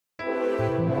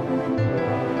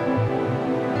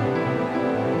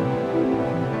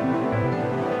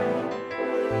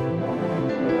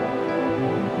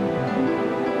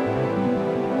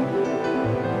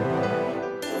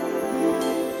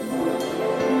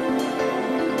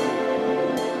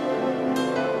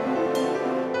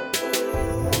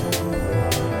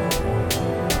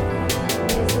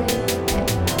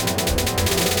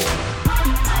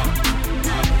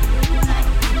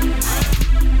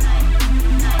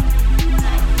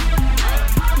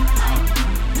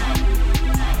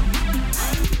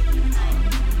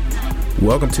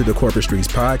Welcome to the Corporate Streets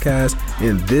Podcast,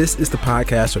 and this is the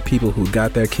podcast for people who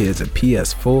got their kids a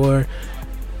PS4,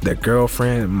 their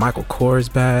girlfriend a Michael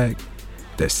Kors bag,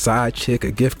 their side chick a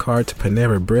gift card to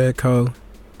Panera Bread Co.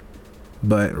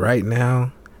 But right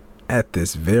now, at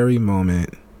this very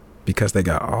moment, because they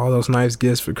got all those nice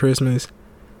gifts for Christmas,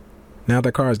 now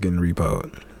their car's getting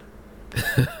repoed.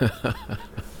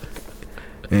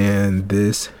 And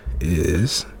this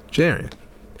is Jaron.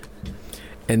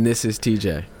 And this is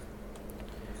TJ.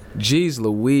 Jeez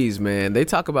Louise, man. They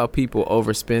talk about people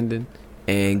overspending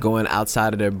and going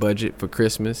outside of their budget for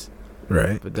Christmas.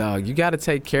 Right. But, dog, you got to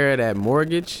take care of that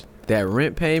mortgage, that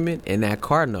rent payment, and that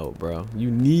car note, bro.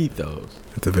 You need those.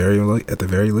 At the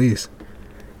very least.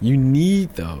 You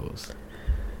need those.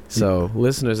 So,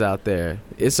 listeners out there,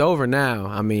 it's over now.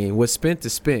 I mean, what's spent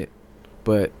is spent.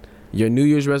 But your New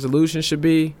Year's resolution should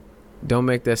be, don't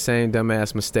make that same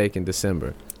dumbass mistake in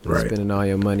December. Right. Spending all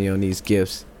your money on these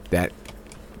gifts that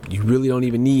you really don't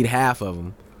even need half of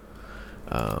them.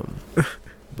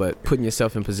 But putting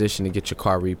yourself in position to get your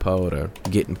car repoed or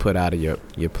getting put out of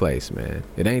your place, man.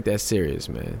 It ain't that serious,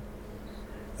 man.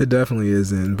 It definitely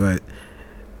isn't, but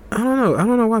I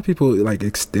don't know why people like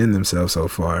extend themselves so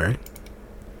far.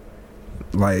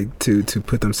 Like to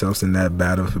put themselves in that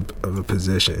bad of a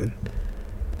position.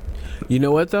 You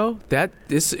know what though?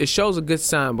 It shows a good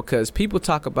sign, because people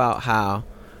talk about how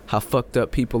fucked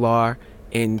up people are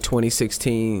in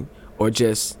 2016 or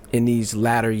just in these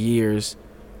latter years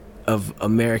of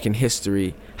American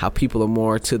history, how people are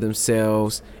more to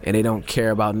themselves and they don't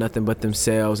care about nothing but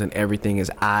themselves and everything is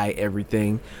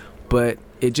everything. But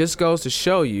it just goes to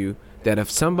show you that if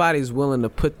somebody's willing to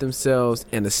put themselves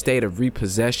in a state of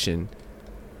repossession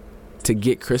to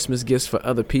get Christmas gifts for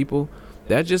other people,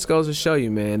 that just goes to show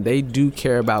you, man, they do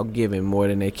care about giving more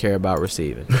than they care about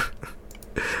receiving.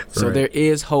 So Right. There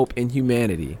is hope in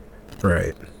humanity.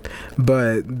 Right.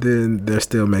 But then they're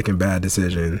still making bad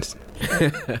decisions.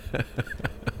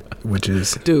 Which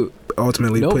is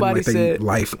ultimately putting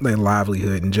like their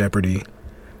livelihood in jeopardy.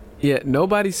 Yeah,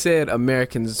 nobody said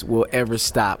Americans will ever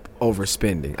stop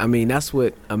overspending. I mean, that's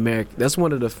what that's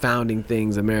one of the founding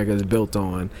things America is built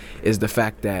on, is the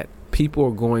fact that people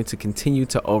are going to continue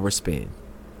to overspend.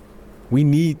 We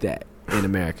need that in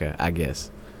America, I guess.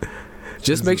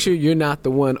 Just make sure you're not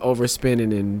the one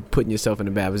overspending and putting yourself in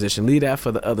a bad position. Leave that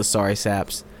for the other sorry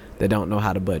saps that don't know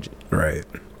how to budget. Right.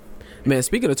 Man,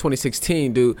 speaking of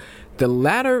 2016, dude, the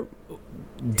latter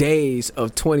days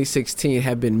of 2016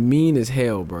 have been mean as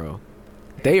hell, bro.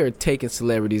 They are taking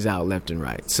celebrities out left and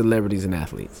right. Celebrities and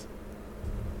athletes.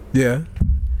 Yeah.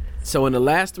 So in the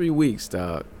last 3 weeks,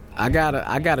 dog, I got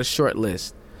a short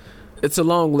list. It's a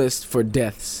long list for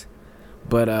deaths,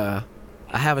 but I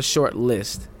have a short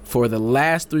list for the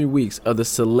last 3 weeks of the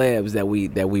celebs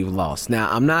that we've lost. Now,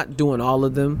 I'm not doing all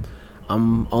of them.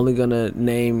 I'm only gonna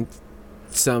name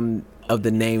some of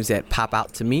the names that pop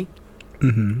out to me,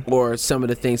 or some of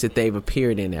the things that they've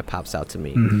appeared in that pops out to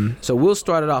me. So we'll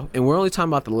start it off, and we're only talking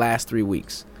about the last 3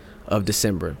 weeks of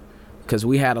December, because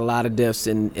we had a lot of deaths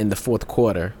in the fourth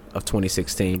quarter of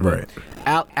 2016. Right.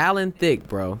 Alan Thicke,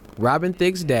 bro, Robin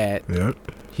Thicke's dad. Yep.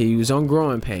 He was on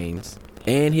Growing Pains,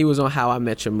 and he was on How I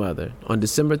Met Your Mother. On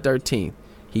December 13th,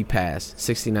 he passed,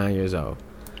 69 years old.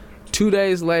 2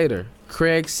 days later,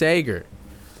 Craig Sager.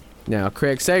 Now,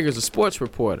 Craig Sager's a sports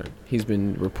reporter. He's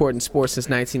been reporting sports since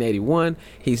 1981.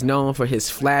 He's known for his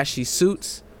flashy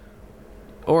suits,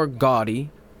 or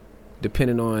gaudy,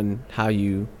 depending on how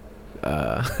you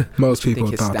most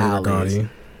people thought they were gaudy.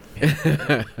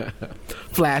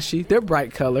 Flashy. They're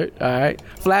bright colored, all right?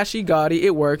 Flashy, gaudy,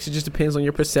 it works. It just depends on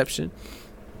your perception.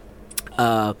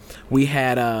 We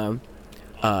had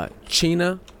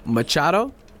China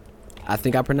Machado. I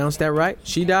think I pronounced that right.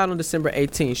 She died on December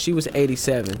 18th. She was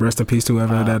 87. Rest in peace to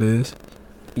whoever that is.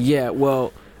 Yeah,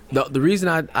 well, the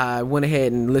reason I went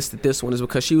ahead and listed this one is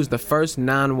because she was the first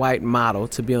non-white model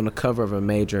to be on the cover of a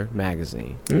major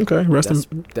magazine. Okay,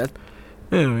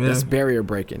 that's barrier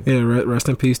breaking. Yeah, rest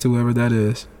in peace to whoever that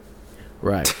is.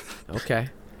 Right. Okay.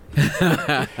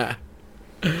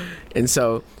 And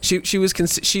so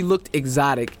she looked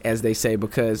exotic, as they say,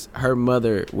 because her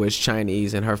mother was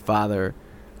Chinese and her father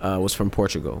was from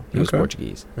Portugal. He was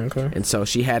Portuguese. Okay. And so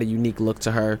she had a unique look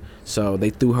to her. So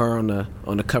they threw her on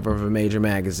the cover of a major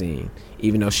magazine,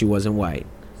 even though she wasn't white.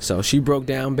 So she broke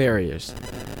down barriers.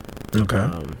 Okay.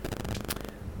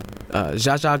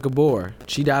 Zsa Zsa Gabor,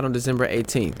 she died on December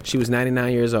 18th. She was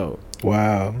 99 years old.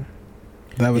 Wow.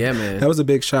 Man. That was a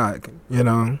big shock, you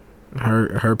know,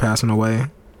 her passing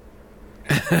away.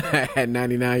 At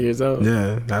 99 years old.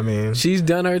 Yeah, I mean, she's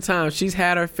done her time. She's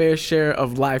had her fair share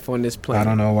of life on this planet. I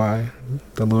don't know why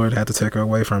the Lord had to take her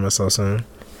away from us so soon.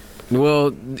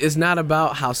 Well, it's not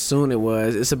about how soon it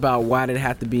was. It's about why did it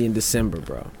have to be in December,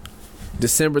 bro.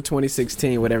 December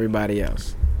 2016 with everybody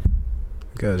else.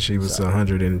 Because she was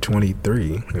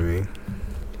 123. I mean,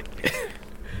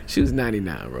 she was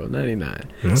 99, bro. 99.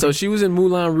 Okay. So she was in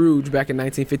Moulin Rouge back in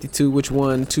 1952, which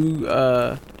won two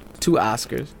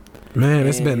Oscars. Man,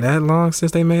 it's been that long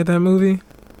since they made that movie.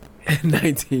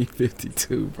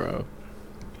 1952, bro.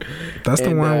 That's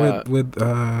the one with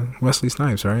Wesley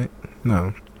Snipes, right?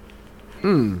 No.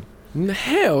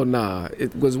 Hell nah.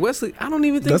 It was Wesley. I don't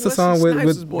even think that's the song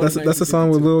that's the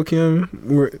song with Lil Kim.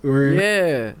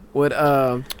 Yeah, with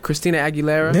Christina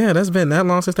Aguilera. Yeah, that's been that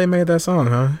long since they made that song,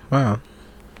 huh? Wow.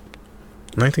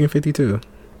 1952.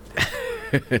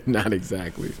 Not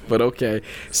exactly, but okay.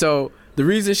 So the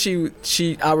reason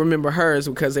I remember her is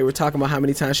because they were talking about how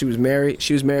many times she was married.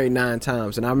 She was married 9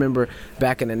 times, and I remember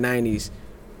back in the 90s,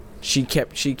 she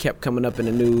kept coming up in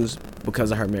the news because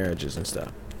of her marriages and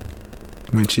stuff.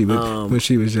 When she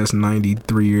was just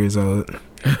 93 years old.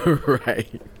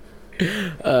 Right.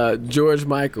 George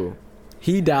Michael,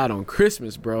 he died on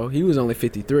Christmas, bro. He was only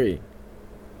 53.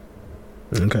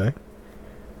 Okay.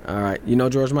 All right. You know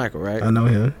George Michael, right? I know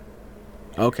him.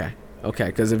 Okay.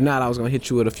 Because if not, I was gonna hit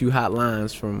you with a few hot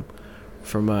lines from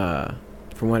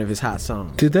one of his hot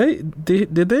songs. Did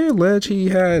they allege he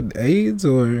had AIDS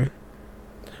or?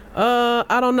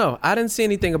 I don't know. I didn't see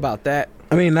anything about that.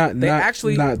 I mean, I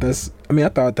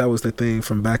thought that was the thing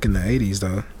from back in the 80s,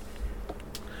 though.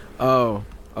 Oh,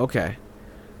 okay.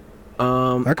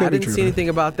 I didn't see anything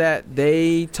about that.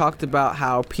 They talked about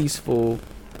how peaceful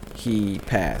he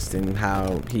passed and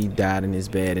how he died in his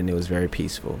bed, and it was very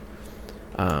peaceful.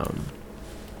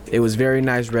 It was very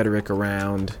nice rhetoric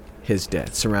around his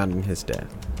death, surrounding his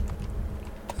death.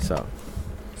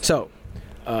 So,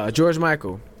 George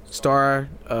Michael, star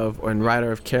of and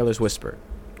writer of Careless Whisper.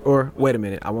 Or, wait a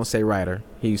minute, I won't say writer.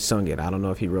 He sung it. I don't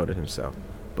know if he wrote it himself.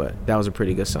 But that was a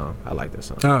pretty good song. I like that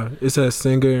song. It says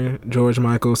singer George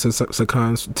Michael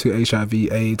succumbs to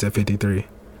HIV/AIDS at 53.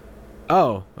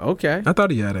 Oh, okay. I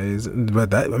thought he had AIDS. But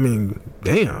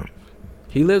damn.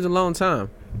 He lived a long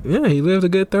time. Yeah, he lived a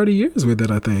good 30 years with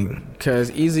it, I think. Because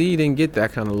Eazy-E didn't get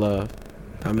that kind of love.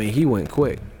 I mean, he went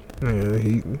quick. Yeah,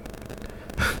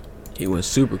 he went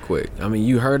super quick. I mean,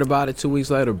 you heard about it 2 weeks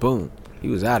later, boom. He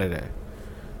was out of there.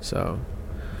 So,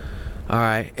 all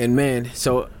right. And man,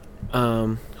 so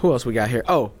who else we got here?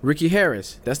 Oh, Ricky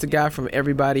Harris. That's the guy from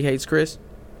Everybody Hates Chris.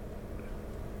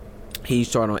 He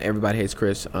started on Everybody Hates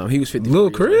Chris. He was 50. Little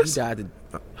Chris? He died.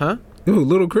 Huh? Ooh,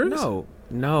 Little Chris?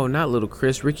 No, not Little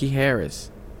Chris. Ricky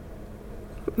Harris.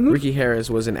 Mm-hmm. Ricky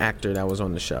Harris was an actor that was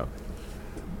on the show.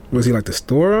 Was he like the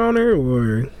store owner,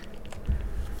 or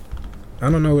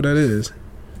I don't know what that is.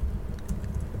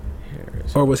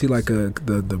 Or was he like the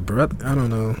brother? I don't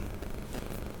know.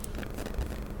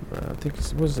 I think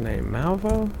what's his name?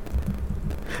 Malvo?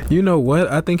 You know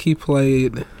what? I think he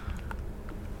played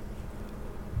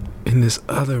in this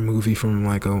other movie from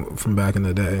back in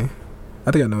the day.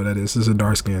 I think I know what that is. This is a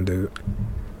dark skinned dude.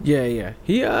 Yeah.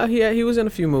 He was in a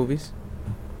few movies.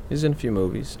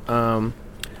 Barbara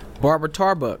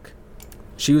Tarbuck.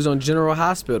 She was on General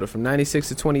Hospital from 96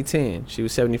 to 2010. She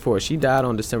was 74. She died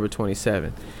on December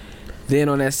 27th. Then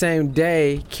on that same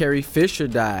day, Carrie Fisher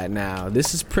died. Now,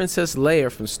 this is Princess Leia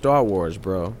from Star Wars,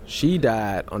 bro. She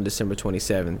died on December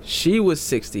 27th. She was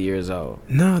 60 years old.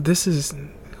 No,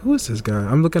 who is this guy?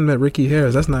 I'm looking at Ricky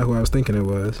Harris. That's not who I was thinking it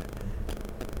was.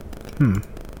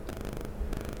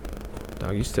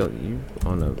 Dog,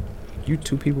 you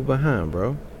 2 people behind,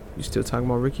 bro. You still talking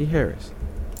about Ricky Harris?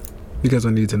 Because I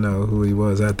need to know who he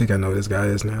was. I think I know who this guy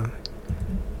is now.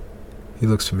 He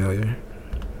looks familiar.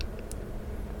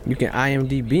 You can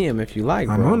IMDb him if you like,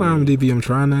 bro. I'm on IMDb. I'm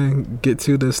trying to get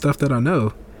to the stuff that I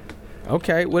know.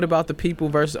 Okay, what about The People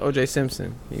versus O.J.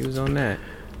 Simpson? He was on that.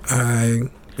 I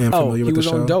am familiar with the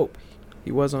show. He was on Dope.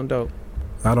 He was on Dope.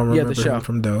 I don't remember him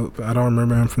from Dope. I don't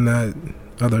remember him from that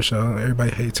other show.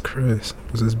 Everybody Hates Chris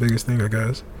was his biggest thing, I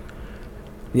guess.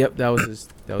 Yep, that was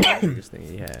the biggest thing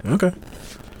he had. Okay.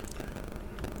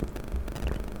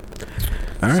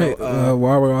 All right.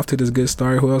 While we're off to this good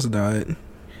start, who else died?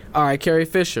 All right, Carrie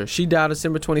Fisher. She died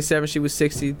December 27th. She was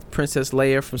 60. Princess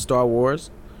Leia from Star Wars.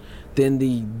 Then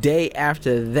the day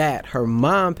after that, her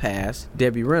mom passed,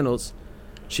 Debbie Reynolds.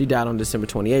 She died on December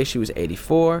 28th. She was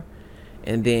 84.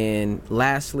 And then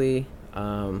lastly,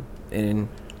 what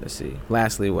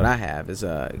I have is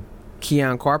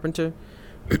Keon Carpenter.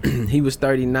 He was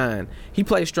 39. He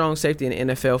played strong safety in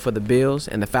the NFL for the Bills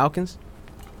and the Falcons.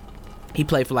 He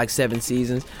played for like 7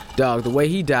 seasons. Dog, the way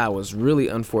he died was really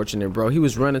unfortunate, bro. He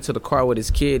was running to the car with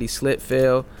his kid. He slipped,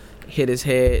 fell, hit his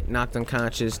head, knocked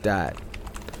unconscious, died.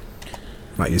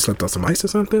 Like, you slipped on some ice or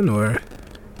something, or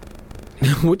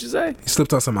What'd you say? you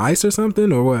slipped on some ice or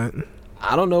something, or what?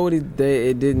 I don't know what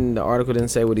the article didn't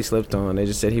say what he slipped on. They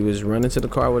just said he was running to the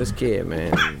car with his kid,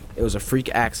 man. It was a freak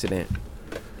accident.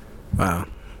 Wow.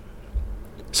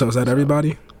 So is that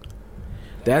everybody?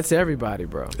 That's everybody,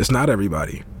 bro. It's not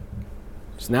everybody.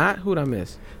 It's not? Who'd I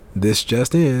miss? This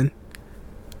just in.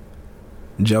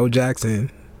 Joe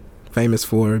Jackson, famous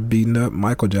for beating up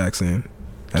Michael Jackson,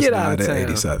 has Get out died of at town.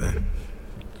 87.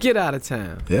 Get out of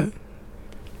town. Yeah.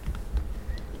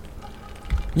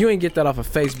 You ain't get that off of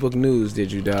Facebook News, did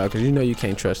you, dog? Because you know you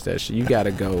can't trust that shit. You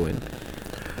gotta go and.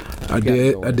 I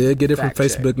did get it from fact check.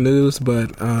 Facebook News,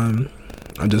 but I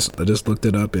just looked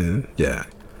it up, and yeah,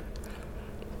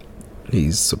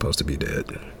 he's supposed to be dead.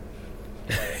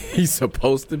 He's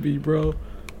supposed to be, bro.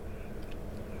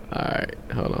 All right,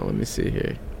 hold on. Let me see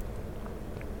here.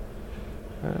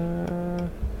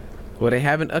 Well, they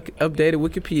haven't updated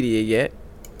Wikipedia yet.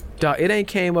 Dog, it ain't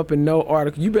came up in no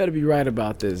article. You better be right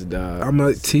about this, dog. I'm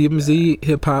at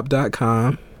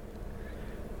TMZHipHop.com,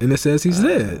 and it says he's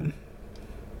dead.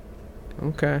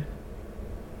 Okay.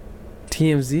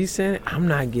 TMZ said it? I'm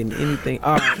not getting anything.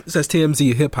 All right. It says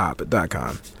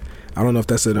TMZHipHop.com. I don't know if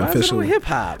that's an official hip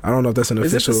hop. I don't know if that's an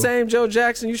Is official. it the same Joe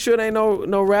Jackson? You sure they ain't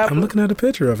no rapper? I'm looking at a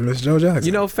picture of him. It's Joe Jackson.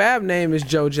 You know, Fab name is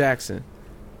Joe Jackson.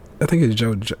 I think it's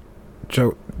Joe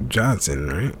Johnson,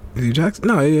 right? Is he Jackson?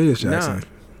 No, it is Jackson. Nah.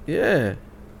 Yeah.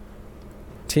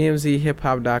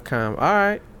 TMZHipHop.com. All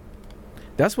right.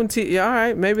 That's when all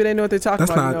right. Maybe they know what they're talking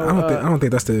That's about. not. I don't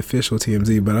think that's the official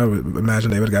TMZ, but I would imagine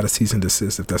they would have got a cease and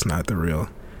desist if that's not the real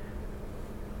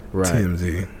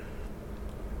TMZ.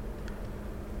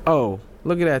 Oh,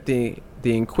 look at that. The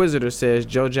Inquisitor says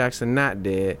Joe Jackson not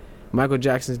dead. Michael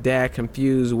Jackson's dad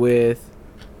confused with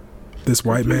This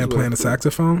white man playing a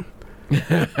saxophone.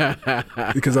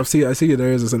 Because I see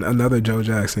there is another Joe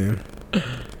Jackson.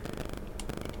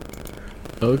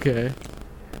 Okay.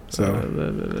 So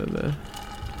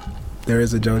there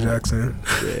is a Joe Jackson.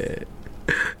 Yeah.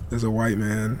 There's a white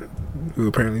man who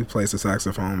apparently plays the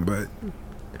saxophone, but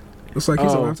looks like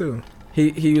he's alive too.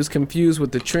 He was confused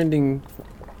with the trending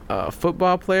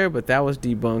football player, but that was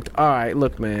debunked. All right,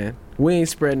 look, man, we ain't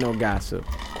spreading no gossip.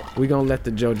 We gonna let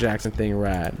the Joe Jackson thing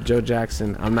ride. Joe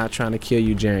Jackson, I'm not trying to kill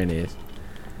you, Jaren is.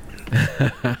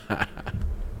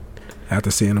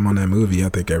 After seeing him on that movie, I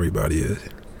think everybody is.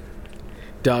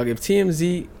 Dog, if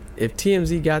TMZ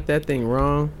got that thing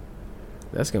wrong,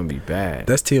 that's gonna be bad.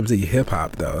 That's TMZ Hip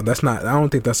Hop though. That's not. I don't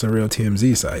think that's a real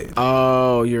TMZ site.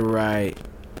 Oh, you're right.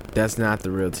 That's not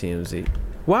the real TMZ.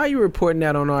 Why are you reporting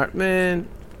that on our man?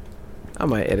 I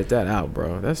might edit that out,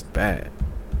 bro. That's bad.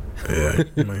 Yeah,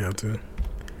 you might have to.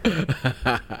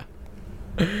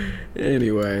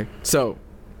 Anyway, so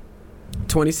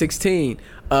 2016.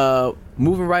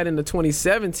 Moving right into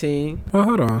 2017. Well,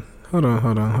 hold on.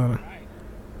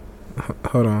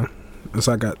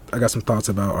 So I got some thoughts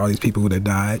about all these people that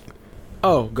died.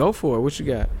 Oh, go for it. What you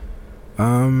got?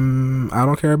 I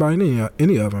don't care about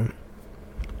any of them.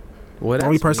 What The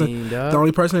only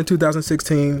person in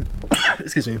 2016,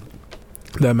 excuse me,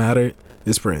 that mattered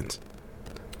is Prince.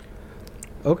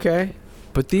 Okay,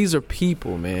 but these are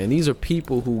people, man. These are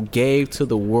people who gave to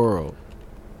the world.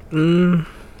 They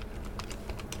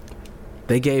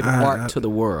gave art to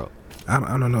the world. I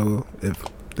don't know if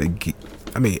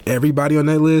everybody on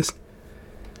that list.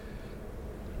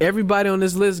 Everybody on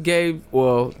this list gave,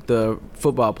 well, the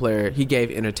football player, he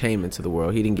gave entertainment to the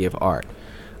world. He didn't give art.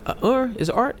 Or is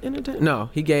art entertainment? No,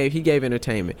 he gave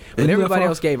entertainment. But everybody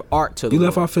else gave art to the world. You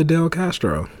left off Fidel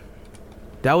Castro.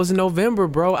 That was in November,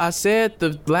 bro. I said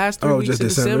the last 3 weeks of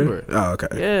December. Oh, okay.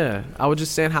 Yeah. I was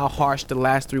just saying how harsh the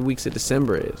last 3 weeks of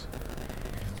December is.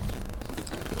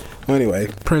 Well, anyway,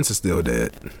 Prince is still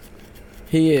dead.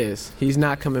 He is. He's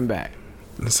not coming back.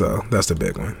 So, that's the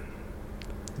big one.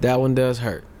 That one does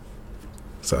hurt.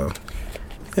 So,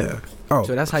 yeah. Oh,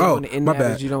 so that's how you want to end that?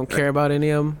 Bad. You don't care about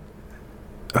any of them?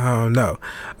 No.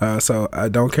 So, I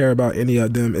don't care about any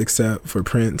of them except for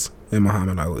Prince and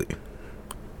Muhammad Ali.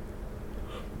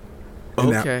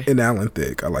 Okay. And Alan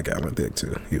Thicke. I like Alan Thicke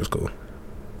too. He was cool.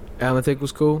 Alan Thicke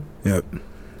was cool? Yep.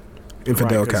 And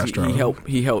Fidel Castro.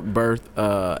 He helped birth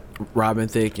Robin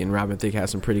Thicke, and Robin Thicke has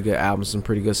some pretty good albums, some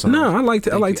pretty good songs. No, I liked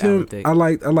him. I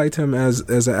liked him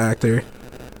as an actor.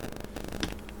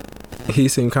 He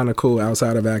seemed kind of cool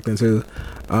outside of acting too.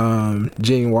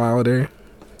 Gene Wilder.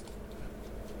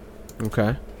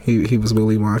 Okay. He was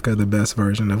Willy Wonka, the best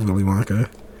version of Willy Wonka.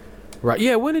 Right.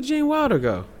 Yeah. When did Gene Wilder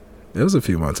go? It was a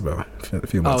few months ago. A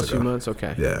few months.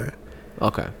 Okay. Yeah.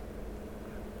 Okay.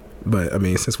 But I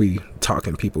mean, since we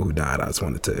talking people who died, I just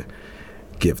wanted to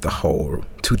give the whole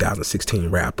 2016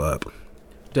 wrap up.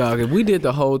 Dog, if we did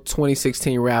the whole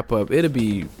 2016 wrap up, it'd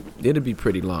be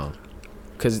pretty long.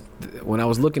 Because when I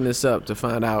was looking this up to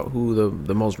find out who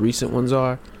the most recent ones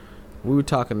are, we were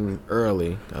talking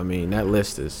early. I mean, that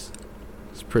list is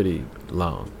pretty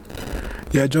long.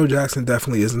 Yeah, Joe Jackson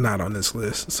definitely is not on this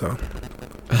list. So,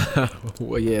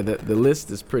 well, yeah, the list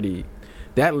is pretty.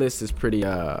 That list is pretty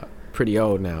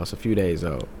old now. It's a few days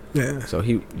old. Yeah. So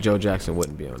Joe Jackson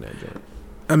wouldn't be on that joint.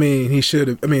 I mean, he should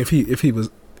have. I mean, if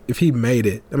he made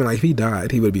it, I mean, like if he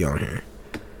died, he would be on here.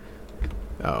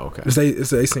 Oh, okay.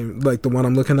 They seem like the one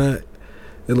I'm looking at.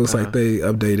 It looks like they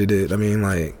updated it. I mean,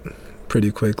 like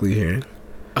pretty quickly here.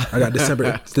 I got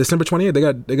December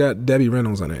 28th. They got Debbie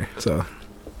Reynolds on there. So.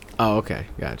 Oh, okay,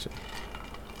 gotcha.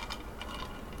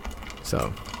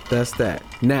 So that's that.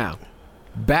 Now,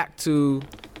 back to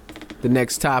the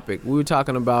next topic. We were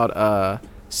talking about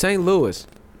St. Louis,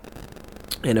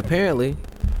 and apparently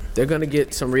they're gonna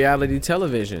get some reality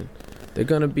television. They're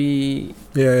gonna be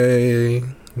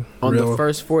on the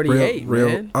first 48,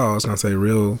 man. Oh, I was gonna say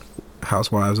Real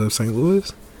Housewives of St.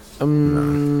 Louis.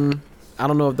 No. I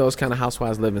don't know if those kind of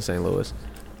housewives live in St. Louis.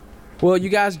 Well, you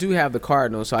guys do have the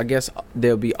Cardinals, so I guess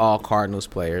they'll be all Cardinals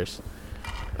players'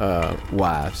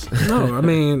 wives. No, I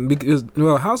mean, because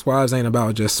Housewives ain't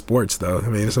about just sports, though. I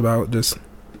mean, it's about just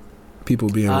people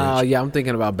being rich. Yeah, I'm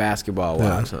thinking about basketball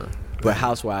wives, huh? But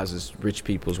Housewives is rich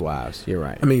people's wives. You're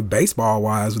right. I mean, baseball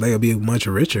wives, they'll be much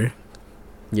richer.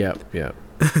 Yep.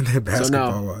 They're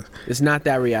basketball wives. It's not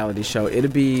that reality show. It'll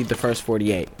be the first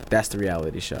 48. That's the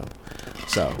reality show.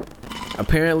 So,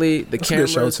 apparently, the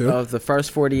cameras of the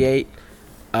first 48,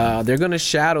 they're going to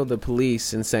shadow the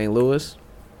police in St. Louis,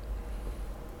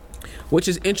 which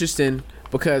is interesting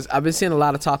because I've been seeing a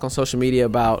lot of talk on social media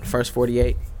about first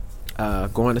 48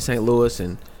 going to St. Louis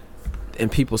and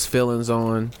people's feelings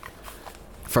on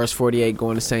first 48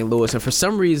 going to St. Louis. And for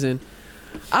some reason,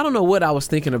 I don't know what I was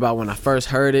thinking about when I first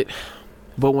heard it,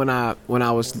 but when I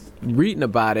was reading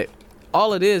about it,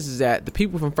 all it is that the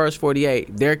people from First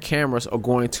 48, their cameras are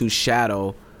going to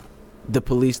shadow the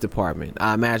police department.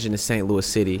 I imagine the St. Louis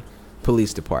City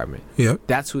Police Department. Yep.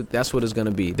 That's what it's going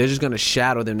to be. They're just going to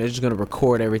shadow them. They're just going to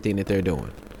record everything that they're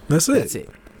doing. That's it. That's it.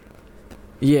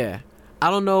 Yeah. I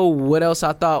don't know what else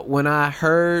I thought when I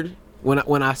heard,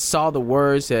 when I saw the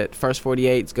words that First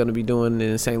 48 is going to be doing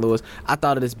in St. Louis. I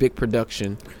thought of this big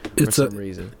production for some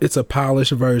reason. It's a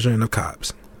polished version of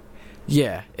Cops.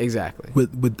 Yeah, exactly.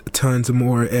 With tons of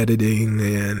more editing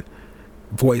and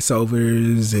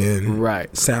voiceovers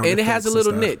and sound and it has a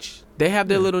little stuff. niche. They have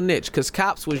their little niche because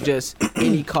Cops was just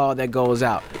any call that goes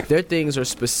out. Their things are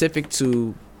specific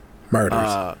to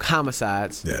murders,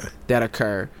 homicides that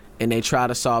occur, and they try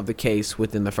to solve the case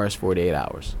within the first 48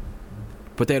 hours.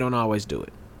 But they don't always do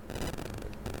it.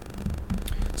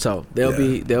 So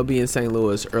they'll be in St.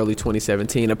 Louis early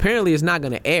 2017. Apparently, it's not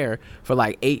going to air for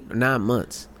like 8 or 9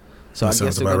 months. So I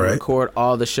guess they're going to record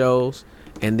all the shows,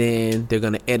 and then they're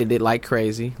going to edit it like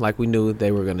crazy, like we knew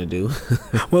they were going to do.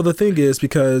 Well, the thing is,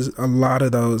 because a lot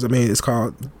of those, I mean, it's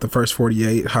called the first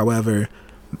 48. However,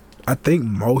 I think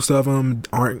most of them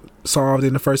aren't solved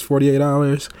in the first 48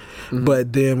 hours. Mm-hmm.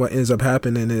 But then what ends up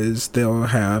happening is they'll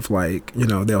have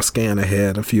they'll scan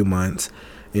ahead a few months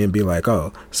and be like,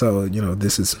 oh, so,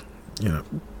 this is,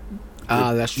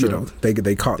 that's true.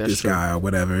 They caught this guy or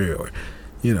whatever, or,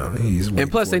 he's. And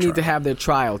plus, they need to have their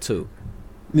trial too.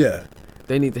 Yeah.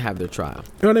 They need to have their trial.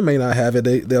 They may not have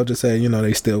it. They'll just say,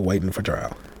 they still waiting for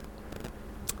trial.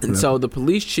 And so the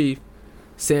police chief,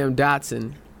 Sam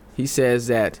Dotson, he says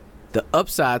that the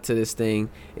upside to this thing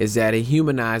is that it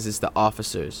humanizes the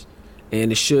officers,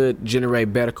 and it should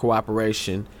generate better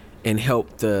cooperation and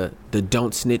help the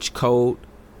don't snitch code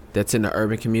that's in the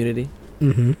urban community.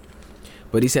 Mm-hmm.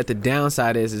 But he said the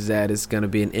downside is that it's going to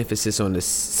be an emphasis on the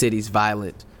city's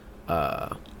violent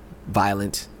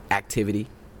activity.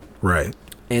 Right.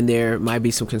 And there might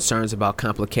be some concerns about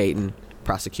complicating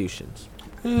prosecutions.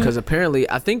 Because apparently,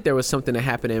 I think there was something that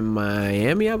happened in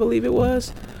Miami, I believe it was,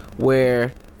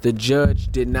 where the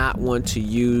judge did not want to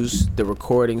use the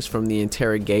recordings from the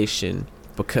interrogation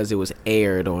because it was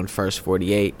aired on First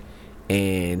 48,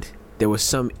 and there was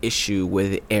some issue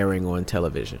with it airing on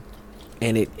television,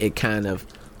 and it kind of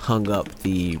hung up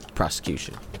the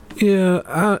prosecution.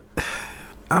 Yeah,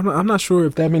 I'm not sure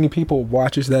if that many people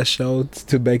watches that show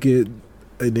to make it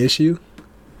an issue,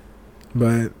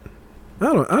 but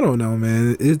I don't know,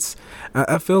 man.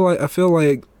 I feel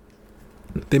like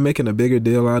they're making a bigger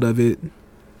deal out of it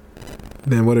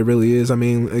than what it really is. I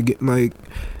mean, like,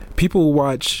 people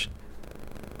watch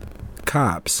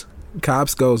Cops.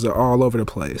 Cops goes all over the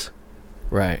place.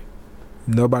 Right.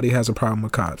 Nobody has a problem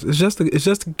with Cops. It's just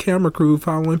a camera crew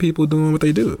following people doing what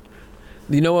they do.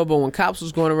 You know what? But when Cops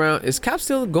was going around, is Cops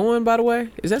still going? By the way,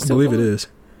 is that still? I believe going? it is.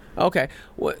 Okay.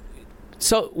 What?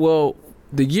 So, well,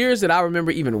 the years that I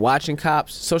remember even watching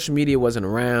Cops, social media wasn't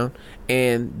around,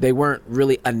 and they weren't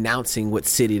really announcing what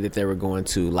city that they were going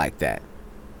to like that.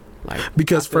 Like,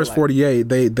 because First 48,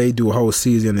 they do a whole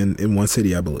season in one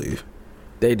city, I believe.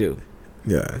 They do.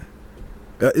 Yeah.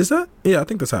 Is that? Yeah, I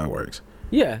think that's how it works.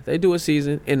 Yeah, they do a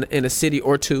season in a city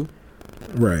or two.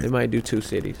 Right. They might do 2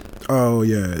 cities. Oh,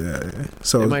 yeah.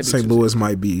 So St. Louis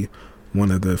might be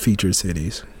one of the featured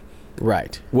cities.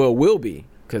 Right. Well, will be.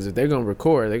 Because if they're going to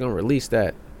record, they're going to release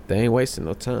that. They ain't wasting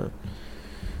no time.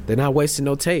 They're not wasting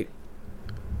no tape.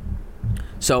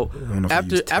 So,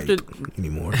 after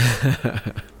anymore.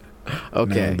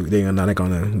 Okay. They're not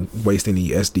going to waste any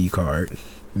SD card.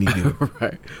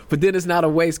 Right. But then it's not a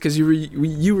waste because you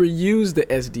reuse the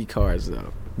SD cards,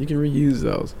 though. You can reuse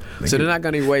those. So they're not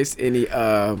going to waste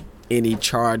any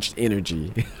charged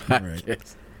energy.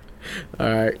 Right.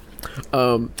 All right.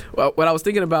 Well, what I was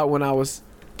thinking about when I was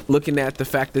looking at the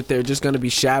fact that they're just going to be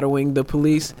shadowing the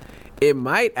police, it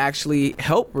might actually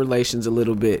help relations a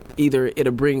little bit. Either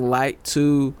it'll bring light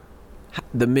to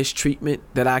the mistreatment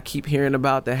that I keep hearing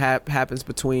about that happens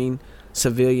between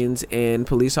civilians and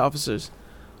police officers,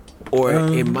 or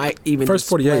it might even First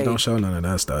 48 don't show none of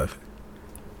that stuff.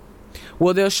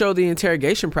 Well, they'll show the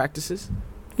interrogation practices.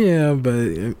 Yeah,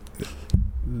 but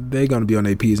they're gonna be on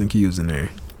their P's and Q's in there.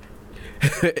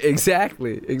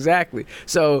 Exactly.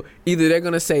 So either they're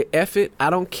gonna say, "F it, I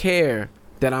don't care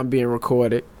that I'm being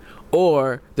recorded,"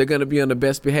 or they're gonna be on the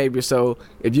best behavior. So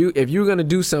if you're gonna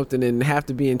do something and have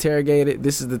to be interrogated,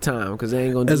 this is the time, because they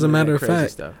ain't gonna do as a matter of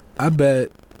fact stuff. I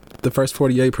bet the First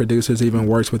 48 producers even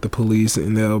works with the police,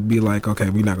 and they'll be like, "Okay,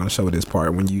 we're not gonna show this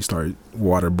part when you start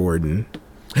waterboarding."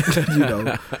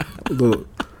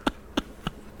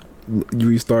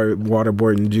 You start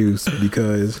waterboarding Juice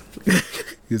because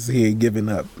he ain't giving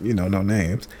up, no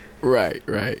names. Right.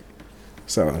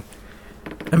 So,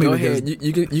 go ahead.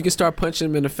 You can start punching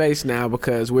him in the face now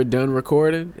because we're done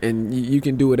recording, and you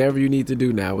can do whatever you need to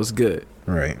do now. It's good.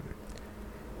 Right.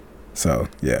 So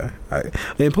yeah,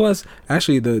 and plus,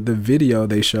 actually, the video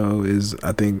they show is,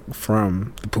 I think,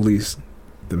 from the police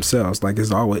themselves. Like,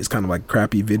 it's always kind of like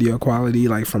crappy video quality,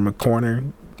 like from a corner,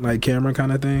 like camera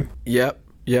kind of thing. Yep.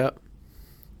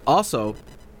 Also,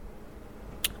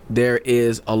 there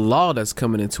is a law that's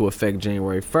coming into effect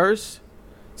January 1st.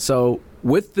 So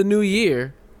with the new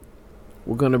year,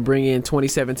 we're going to bring in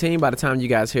 2017. By the time you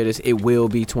guys hear this, it will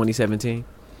be 2017.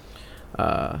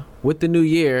 With the new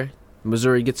year,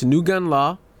 Missouri gets a new gun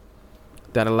law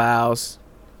that allows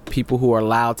people who are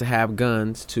allowed to have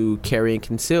guns to carry and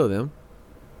conceal them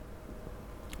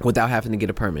without having to get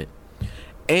a permit.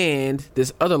 And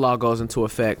this other law goes into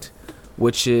effect,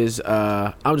 which is,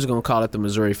 I'm just going to call it the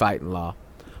Missouri Fighting Law.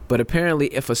 But apparently,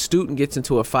 if a student gets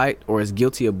into a fight or is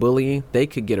guilty of bullying, they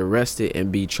could get arrested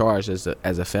and be charged as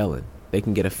a felon. They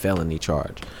can get a felony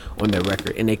charge on their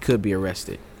record, and they could be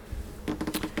arrested.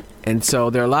 And so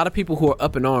there are a lot of people who are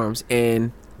up in arms,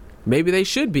 and maybe they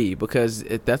should be, because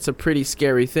that's a pretty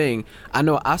scary thing. I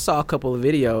know I saw a couple of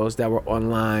videos that were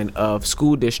online of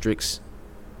school districts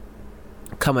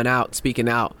coming out, speaking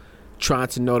out, trying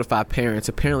to notify parents.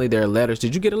 Apparently there are letters.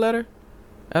 Did you get a letter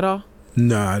at all?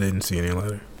 No, I didn't see any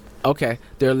letter. Okay.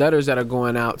 There are letters that are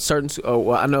going out.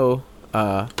 I know,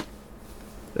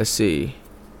 let's see.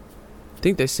 I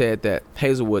think they said that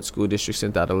Hazelwood School District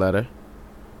sent out a letter.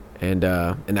 And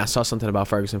I saw something about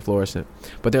Ferguson Florissant.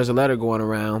 But there's a letter going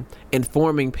around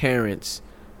informing parents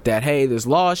that, hey, this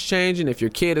law is changing. If your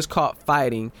kid is caught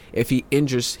fighting, if he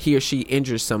or she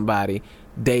injures somebody,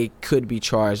 they could be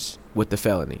charged with the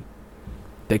felony.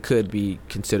 They could be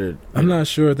considered. I'm not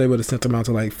sure if they would have sent them out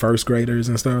to like first graders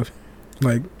and stuff.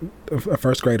 Like, a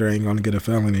first grader ain't going to get a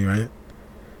felony, right?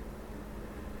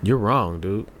 You're wrong,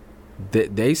 dude.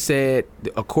 They said,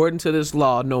 according to this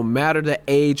law, no matter the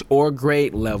age or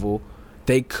grade level,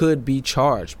 they could be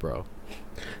charged, bro.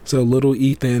 So little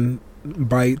Ethan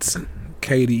bites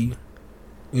Katie,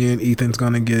 and Ethan's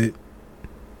going to get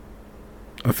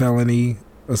a felony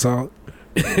assault?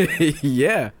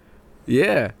 Yeah.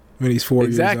 When he's 4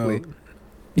 years old.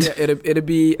 Yeah, it'd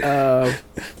be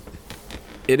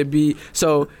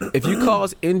so if you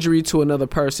cause injury to another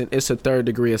person, it's a 3rd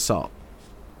degree assault,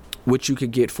 which you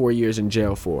could get 4 years in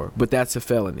jail for, but that's a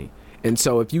felony. And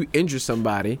so if you injure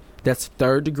somebody, that's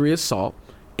 3rd degree assault,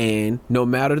 and no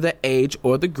matter the age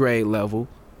or the grade level,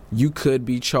 you could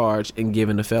be charged and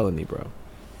given a felony, bro.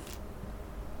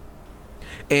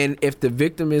 And if the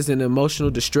victim is in emotional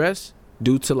distress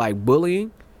due to like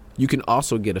bullying, you can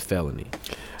also get a felony.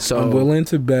 So I'm willing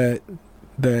to bet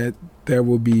that there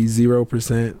will be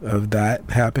 0% of that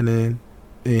happening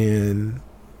in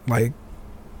like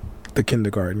the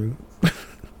kindergarten.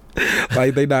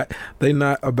 Like they're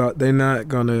not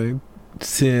gonna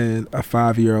send a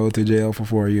 5-year-old to jail for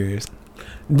 4 years.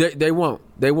 They won't.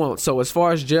 So as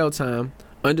far as jail time,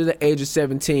 under the age of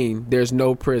 17, there's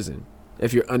no prison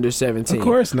if you're under 17. Of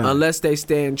course not. Unless they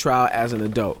stand trial as an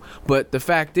adult. But the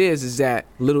fact is that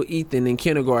little Ethan in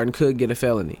kindergarten could get a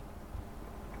felony.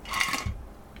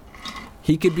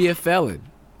 He could be a felon.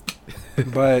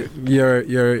 But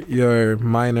your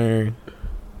minor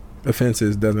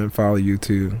offenses doesn't follow you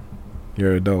to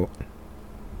your adult.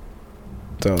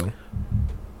 So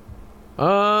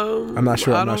I'm not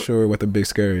sure what the big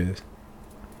scare is.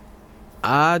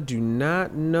 I do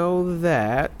not know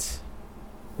that.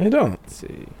 You don't. Let's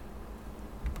see.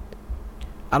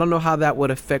 I don't know how that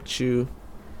would affect you,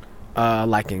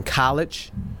 like in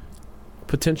college,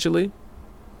 potentially.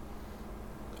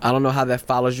 I don't know how that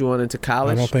follows you on into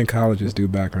college. I don't think colleges do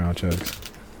background checks.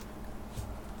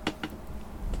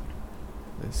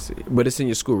 Let's see. But it's in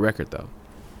your school record, though.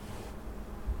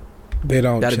 They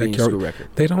don't That'd check be in your school record.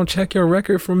 They don't check your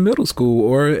record from middle school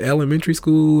or elementary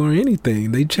school or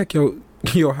anything. They check your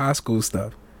high school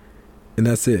stuff, and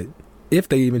that's it. If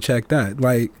they even check that,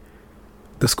 like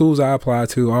the schools I applied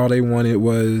to, all they wanted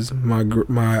was my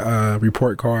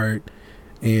report card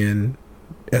and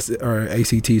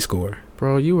ACT score.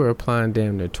 Bro, you were applying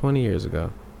damn near 20 years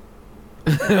ago.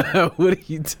 What are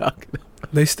you talking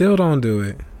about? They still don't do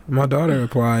it. My daughter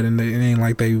applied, and it ain't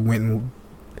like they went and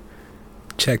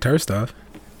checked her stuff.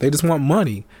 They just want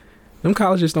money. Them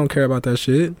colleges don't care about that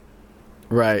shit.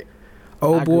 Right.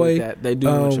 Oh I agree boy, with that. They do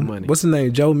want your money. What's his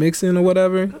name? Joe Mixon or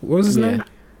whatever. What was his name?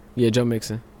 Yeah, Joe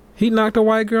Mixon. He knocked a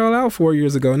white girl out 4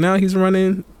 years ago. Now he's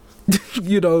running,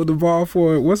 the ball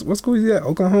for what school is he at?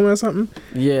 Oklahoma or something?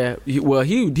 Yeah. He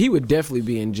would definitely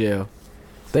be in jail.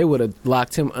 They would have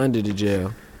locked him under the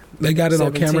jail. They got it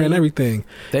 17, on camera and everything.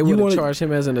 They would have charged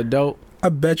him as an adult. I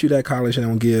bet you that college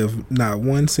don't give not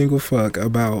one single fuck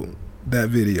about that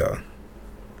video.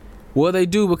 Well, they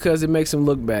do because it makes him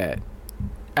look bad.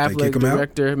 Athletic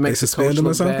director makes the coach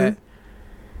look bad.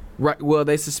 Right. Well,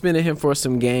 they suspended him for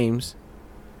some games.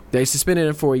 They suspended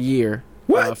him for a year.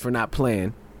 What? For not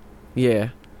playing. Yeah.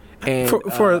 And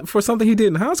for something he did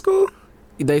in high school?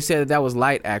 They said that was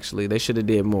light. Actually, they should have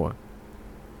did more.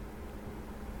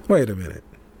 Wait a minute.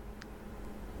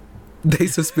 They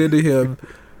suspended him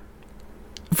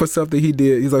for something he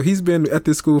did. He's been at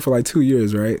this school for like 2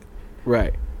 years, right?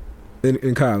 Right.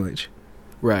 In college.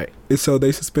 Right. And so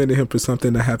they suspended him for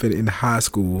something that happened in high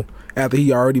school after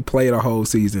he already played a whole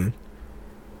season.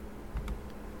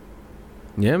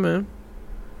 Yeah, man.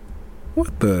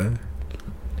 What the?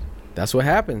 That's what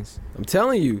happens. I'm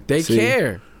telling you, they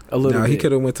care a little bit. He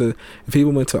could have if he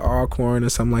went to Alcorn or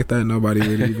something like that, nobody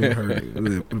would even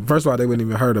heard. First of all, they wouldn't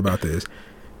even heard about this.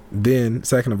 Then,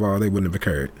 second of all, they wouldn't have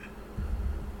occurred.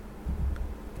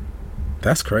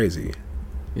 That's crazy.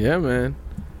 Yeah, man.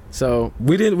 So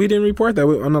we didn't report that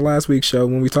on the last week's show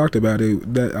when we talked about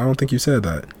it. That I don't think you said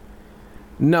that.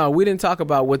 No, we didn't talk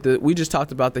about we just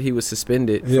talked about that he was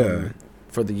suspended.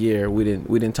 For the year. We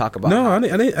didn't talk about. No, I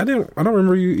don't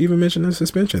remember you even mentioning the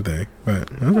suspension thing. But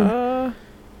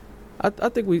I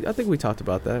think we talked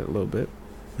about that a little bit.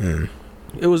 Mm.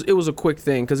 It was a quick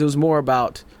thing because it was more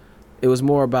about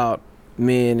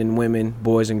men and women,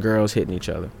 boys and girls hitting each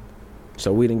other.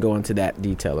 So we didn't go into that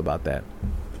detail about that.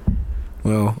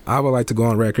 Well, I would like to go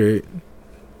on record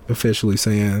officially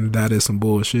saying that is some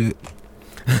bullshit.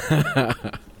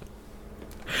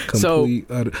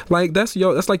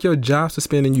 That's like your job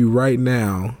suspending you right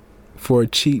now for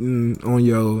cheating on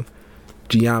your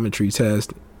geometry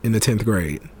test in the 10th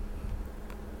grade.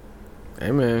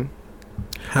 Hey, man.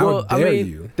 How dare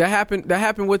you? That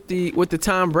happened with the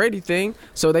Tom Brady thing.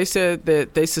 So they said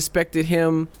that they suspected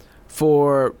him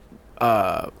for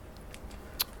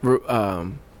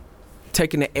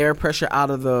taking the air pressure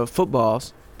out of the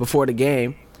footballs before the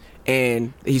game,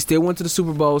 and he still went to the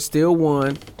Super Bowl, still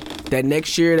won. That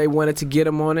next year they wanted to get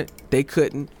him on it, they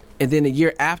couldn't, and then the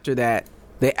year after that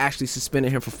they actually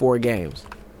suspended him for 4 games.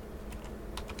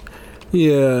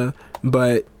 Yeah,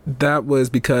 but that was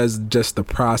because just the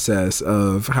process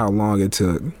of how long it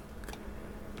took.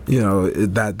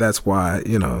 That's why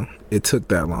it took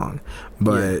that long.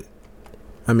 But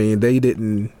I mean, they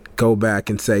didn't go back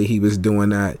and say he was doing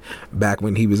that back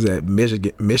when he was at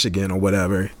Michigan or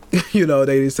whatever. They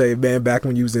didn't say, man, back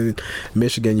when you was in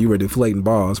Michigan, you were deflating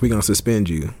balls. We're going to suspend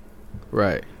you.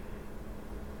 Right.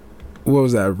 What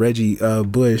was that? Reggie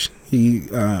Bush.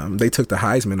 They took the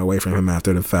Heisman away from him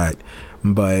after the fact.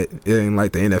 But it ain't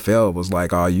like the NFL was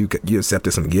like, oh, you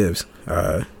accepted some gifts.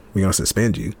 We're going to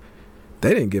suspend you.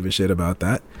 They didn't give a shit about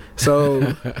that.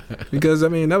 So, because, I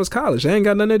mean, that was college. They ain't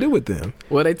got nothing to do with them.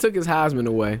 Well, they took his Heisman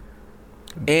away.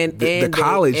 And the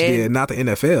college did, not the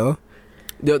NFL.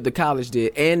 The college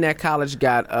did. And that college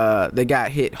got they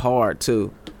got hit hard,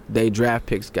 too. They draft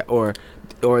picks got, or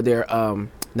their,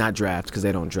 not draft, because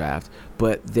they don't draft,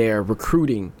 but their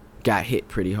recruiting got hit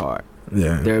pretty hard.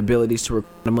 Yeah. Their abilities to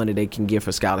recruit, the money they can give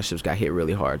for scholarships got hit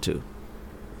really hard, too.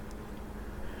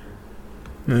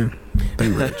 They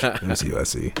rich. That's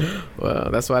USC. Well,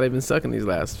 that's why they've been sucking these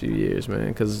last few years, man,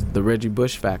 because the Reggie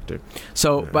Bush factor.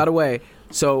 So, by the way,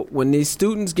 when these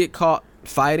students get caught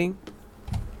fighting,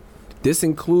 this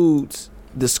includes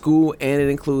the school and it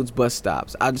includes bus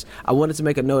stops. I wanted to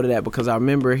make a note of that because I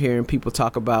remember hearing people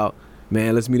talk about,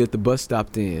 man, let's meet at the bus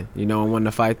stop then. You know, and wanting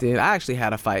to fight then. I actually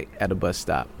had a fight at a bus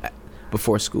stop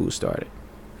before school started.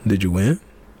 Did you win?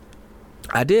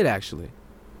 I did, actually.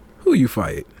 Who you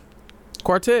fight?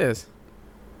 Cortez.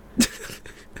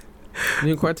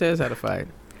 Me and Cortez had a fight.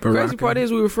 Baraka? Crazy part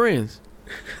is we were friends.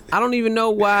 I don't even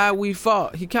know why we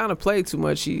fought. He kind of played too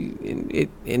much. It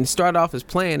started off as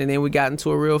playing, and then we got into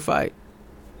a real fight.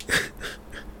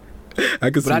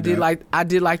 I could see that. I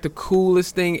did like the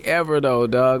coolest thing ever though,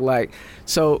 dog. Like,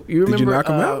 so you remember? Did you knock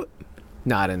him out?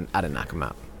 No, I didn't knock him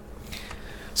out.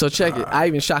 So check it. I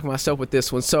even shocked myself with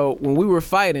this one. So when we were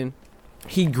fighting,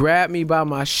 he grabbed me by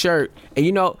my shirt, and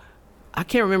you know, I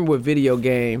can't remember what video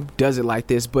game does it like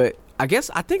this, but I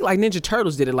think like Ninja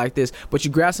Turtles did it like this. But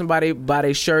you grab somebody by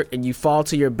their shirt and you fall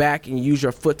to your back and you use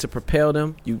your foot to propel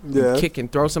them. You kick and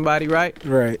throw somebody, right?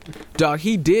 Right. Dog,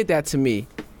 he did that to me.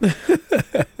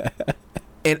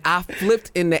 And I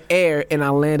flipped in the air and I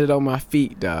landed on my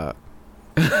feet, dog.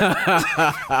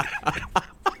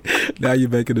 Now you're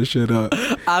making this shit up.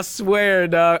 I swear,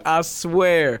 dog. I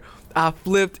swear. I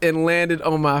flipped and landed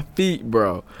on my feet,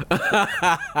 bro.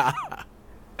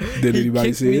 Did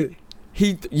anybody see it?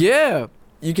 Yeah.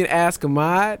 You can ask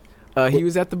Ahmad. He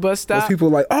was at the bus stop. Those people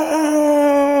like,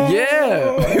 oh!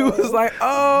 Yeah. He was like,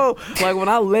 oh. Like when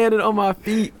I landed on my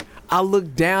feet, I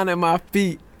looked down at my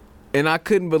feet and I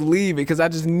couldn't believe it because I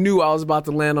just knew I was about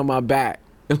to land on my back.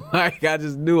 Like I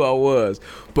just knew I was.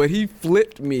 But he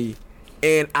flipped me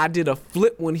and I did a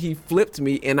flip when he flipped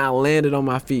me and I landed on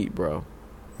my feet, bro.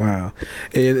 Wow.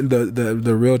 And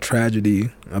the real tragedy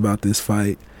about this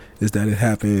fight is that it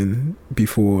happened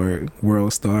before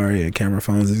World Star and camera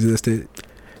phones existed.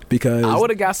 Because I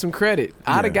would have got some credit.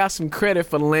 I'd have got some credit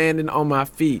for landing on my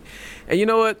feet. And you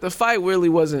know what? The fight really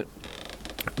wasn't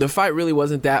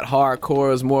that hardcore.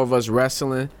 It was more of us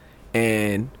wrestling,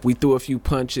 and we threw a few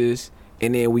punches,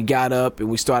 and then we got up and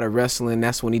we started wrestling.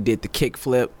 That's when he did the kick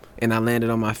flip, and I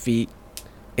landed on my feet,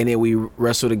 and then we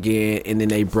wrestled again, and then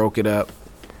they broke it up.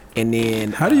 And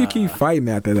then how do you keep fighting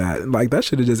after that? Like that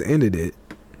should have just ended it.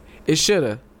 It should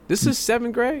have. This is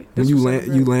 7th grade. When you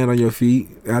land on your feet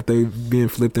after being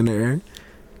flipped in the air.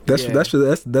 That's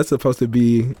supposed to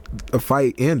be a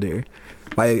fight ender.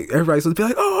 Like everybody's supposed to be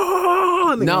like,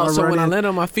 oh. No, so when I landed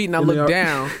on my feet and I looked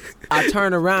down, I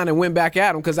turned around and went back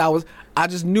at him because I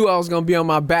just knew I was gonna be on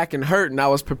my back and hurt, and I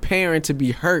was preparing to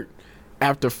be hurt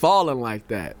after falling like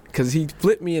that. Cause he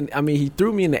flipped me he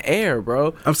threw me in the air,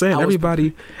 bro. I'm saying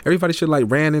everybody should like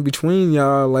ran in between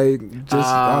y'all, like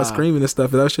just screaming and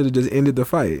stuff. That should have just ended the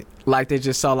fight. Like they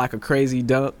just saw like a crazy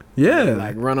dunk. Yeah,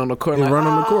 like run on the court. And run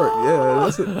on the court.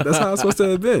 Yeah, that's how it's supposed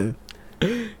to have been.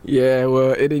 Yeah,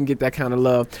 well, it didn't get that kind of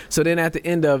love. So then at the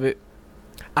end of it,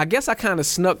 I guess I kind of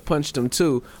snuck punched him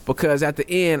too, because at the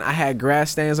end I had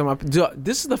grass stains on my.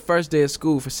 This is the first day of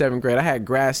school for 7th grade. I had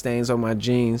grass stains on my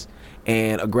jeans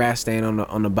and a grass stain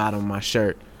on the bottom of my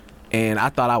shirt, and I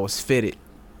thought I was fitted,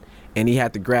 and he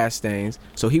had the grass stains.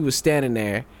 So he was standing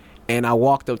there, and I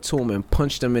walked up to him and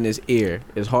punched him in his ear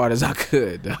as hard as I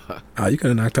could. Oh, you could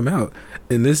have knocked him out.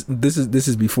 And this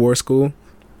is before school.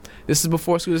 This is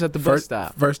before school. It's at the bus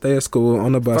stop. First day of school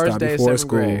on the bus stop before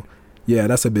school. Grade. Yeah,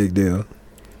 that's a big deal.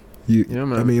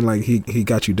 I mean, like he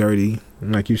got you dirty,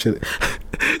 like you should.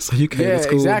 So you came to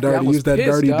school dirty. Use that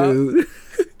dirty dude.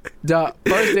 The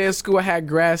first day of school, I had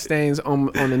grass stains on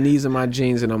the knees of my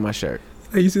jeans and on my shirt.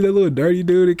 Hey, you see that little dirty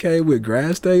dude that came with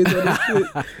grass stains on his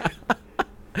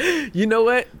shit? You know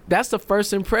what? That's the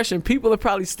first impression. People are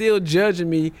probably still judging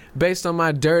me based on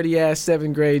my dirty ass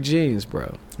 7th grade jeans,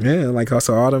 bro. Yeah, like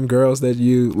also all them girls that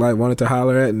you like wanted to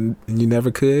holler at and you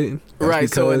never could. Right.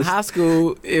 So in high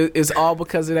school, it's all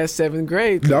because of that 7th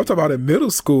grade. No, I'm talking about in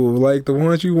middle school, like the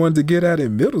ones you wanted to get at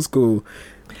in middle school.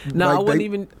 No,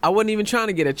 like I wasn't even trying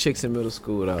to get at chicks in middle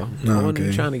school though. No, I wasn't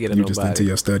even trying to get at nobody. You just into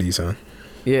your studies, huh?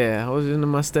 Yeah, I was into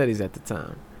my studies at the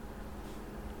time.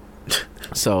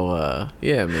 So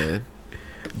yeah, man.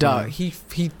 Dog, he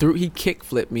kick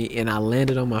flipped me and I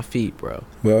landed on my feet, bro.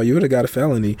 Well, you would have got a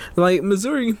felony. Like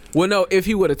Missouri. Well, no, if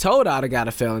he would have told, I'd have got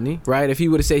a felony, right? If he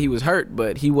would have said he was hurt,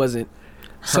 but he wasn't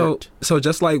hurt. So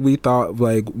just like we thought,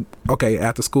 like, okay,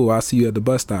 after school, I'll see you at the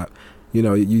bus stop. You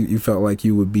know, you felt like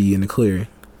you would be in the clear.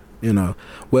 You know,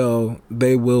 well,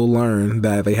 they will learn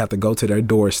that they have to go to their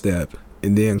doorstep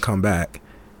and then come back,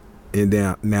 and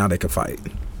then now they can fight.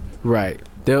 Right.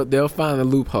 They'll find the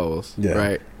loopholes. Yeah.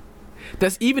 Right.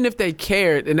 That's even if they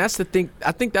cared, and that's the thing.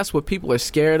 I think that's what people are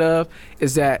scared of,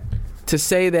 is that to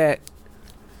say that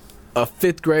a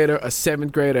 5th grader, a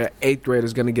 7th grader, an 8th grader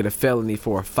is going to get a felony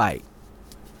for a fight.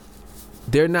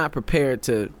 They're not prepared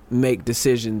to make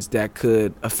decisions that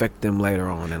could affect them later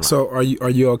on in life. So are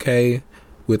you okay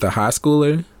with a high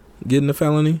schooler getting a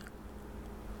felony?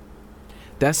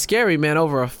 That's scary, man.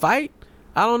 Over a fight?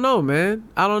 I don't know, man.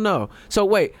 I don't know. So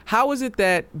wait, how is it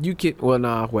that you can? Well,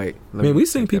 nah, wait. We've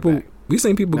seen people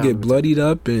get bloodied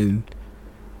up and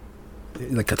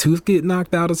like a tooth get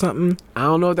knocked out or something. I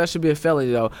don't know if that should be a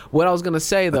felony though. What I was gonna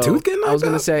say though, I was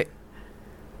gonna say,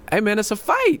 hey man, it's a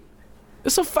fight.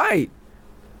 It's a fight.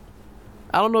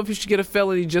 I don't know if you should get a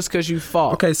felony just because you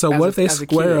fought. Okay, so what if they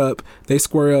square up? They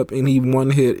square up and he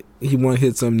one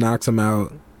hits him, knocks him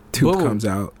out, tooth comes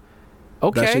out.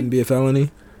 Okay, that shouldn't be a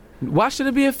felony. Why should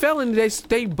it be a felony?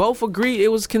 They both agreed it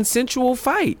was a consensual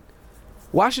fight.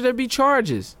 Why should there be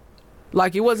charges?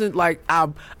 Like, it wasn't like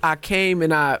I came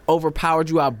and I overpowered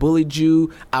you, I bullied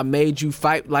you, I made you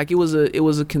fight. Like, it was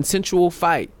a consensual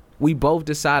fight. We both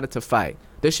decided to fight.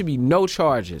 There should be no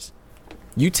charges.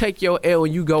 You take your L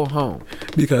and you go home.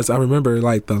 Because I remember,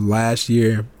 like, the last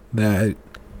year that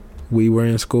we were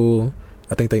in school,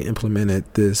 I think they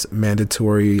implemented this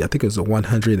mandatory, I think it was a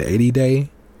 180-day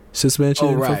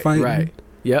suspension for fighting. Right.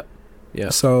 Yep.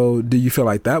 So, do you feel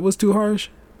like that was too harsh?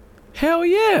 Hell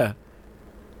yeah.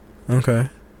 Okay.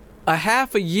 A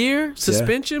half a year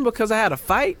suspension because I had a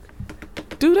fight?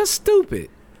 Dude, that's stupid.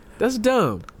 That's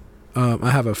dumb. I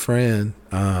have a friend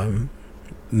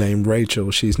named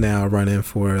Rachel. She's now running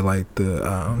for like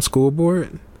the school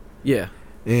board. Yeah.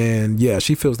 And yeah,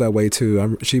 she feels that way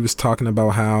too. She was talking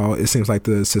about how it seems like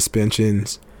the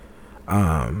suspensions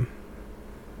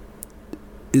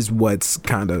is what's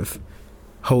kind of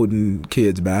holding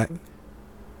kids back.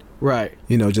 Right.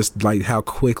 You know, just like how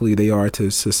quickly they are to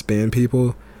suspend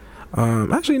people.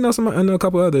 Actually, I know a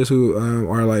couple others who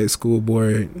are like school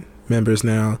board members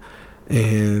now,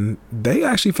 and they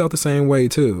actually felt the same way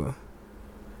too.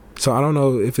 So I don't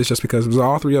know if it's just because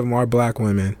all three of them are black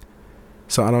women.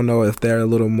 So I don't know if they're a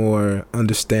little more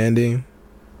understanding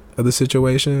of the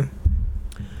situation.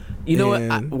 You know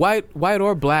what? White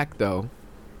or black though,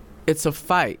 it's a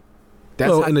fight.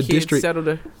 That's how in kids district, settle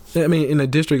their... I mean, in a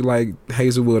district like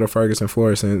Hazelwood or Ferguson,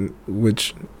 Florissant,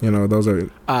 which, you know, those are,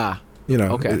 you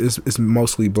know, okay. It's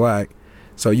mostly black.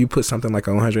 So you put something like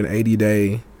a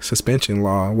 180-day suspension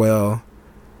law,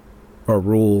 or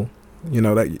rule, you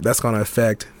know, that's going to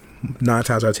affect, 9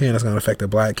 times out of 10, that's going to affect a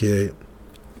black kid.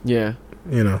 Yeah.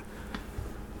 You know.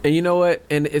 And you know what?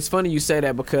 And it's funny you say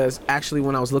that because actually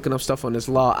when I was looking up stuff on this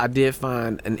law, I did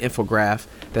find an infographic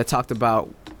that talked about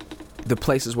the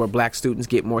places where black students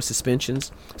get more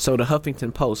suspensions. So the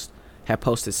Huffington Post had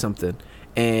posted something,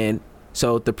 and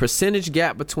so the percentage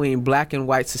gap between black and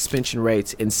white suspension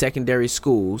rates in secondary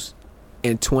schools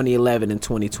in 2011 and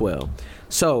 2012.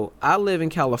 So I live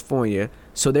in California,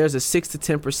 so there's a 6 to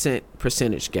 10%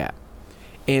 percentage gap.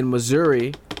 In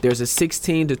Missouri, there's a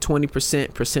 16 to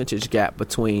 20% percentage gap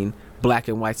between black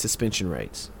and white suspension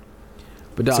rates.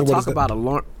 But dog, so talk about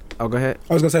alarm. Oh, go ahead.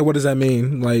 I was gonna say, what does that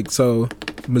mean? Like, so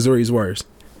Missouri's worse.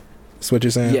 That's what you're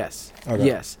saying? Yes. Okay.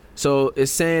 Yes. So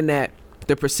it's saying that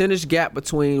the percentage gap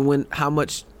between when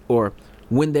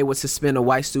they would suspend a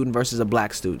white student versus a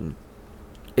black student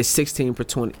is 16 per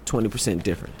 20%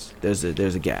 difference. There's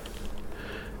a gap.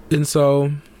 And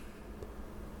so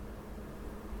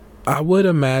I would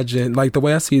imagine, like, the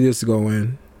way I see this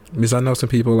going, because I know some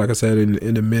people, like I said,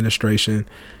 in administration,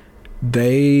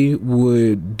 they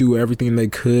would do everything they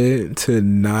could to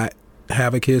not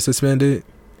have a kid suspended.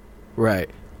 Right.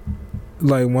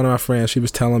 Like, one of my friends, she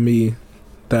was telling me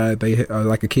that they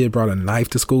like a kid brought a knife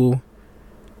to school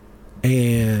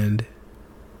and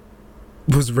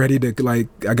was ready to, like,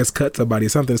 I guess cut somebody or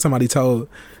something. Somebody told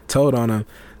on him.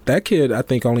 That kid, I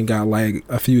think, only got like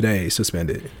a few days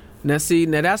suspended. Now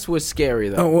that's what's scary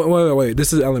though. Oh, wait.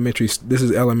 This is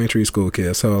elementary school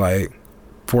kid. So like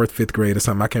 4th, 5th grade or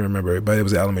something. I can't remember, but it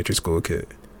was an elementary school kid.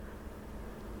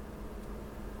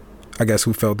 I guess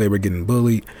who felt they were getting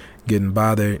bullied, getting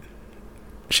bothered.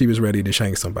 She was ready to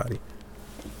shank somebody.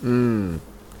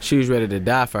 She was ready to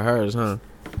die for hers, huh?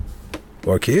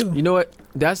 Or kill. You know what?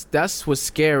 that's what's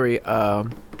scary.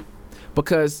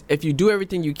 Because if you do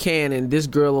everything you can, and this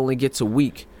girl only gets a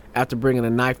week after bringing a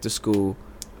knife to school,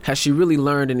 has she really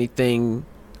learned anything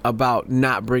about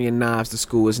not bringing knives to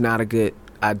school? Is not a good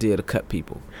idea to cut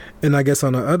people. And I guess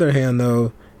on the other hand,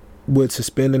 though, with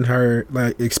suspending her,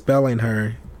 like expelling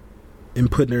her, and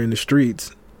putting her in the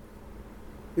streets,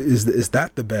 is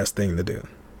that the best thing to do?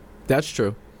 That's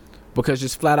true, because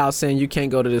just flat out saying you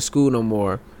can't go to this school no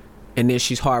more, and then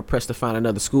she's hard pressed to find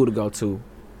another school to go to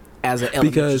as an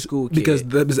elementary school kid. Because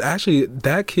that was actually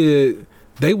that kid.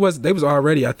 They was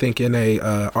already, I think, in a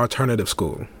alternative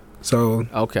school, so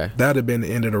okay, that'd have been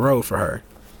the end of the road for her.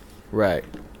 Right.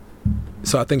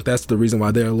 So I think that's the reason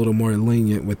why they're a little more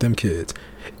lenient with them kids.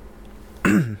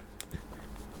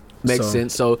 Makes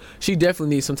sense. So she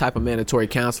definitely needs some type of mandatory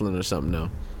counseling or something,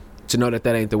 though, to know that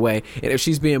ain't the way. And if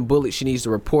she's being bullied, she needs to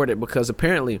report it, because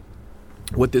apparently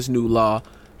with this new law,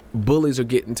 bullies are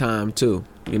getting time too.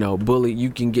 You know, you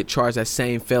can get charged that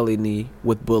same felony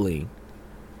with bullying.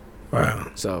 Wow.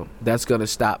 So that's going to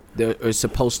stop. They're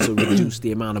supposed to reduce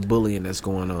the amount of bullying that's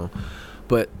going on.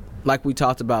 But like we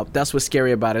talked about, that's what's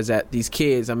scary about it, is that these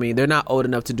kids, I mean, they're not old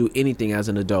enough to do anything as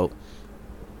an adult,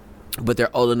 but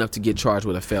they're old enough to get charged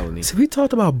with a felony. So we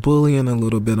talked about bullying a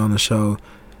little bit on the show.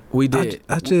 We did.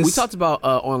 We talked about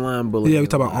online bullying. Yeah, we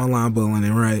talked about online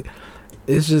bullying, right?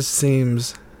 It just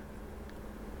seems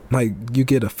like you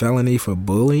get a felony for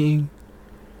bullying.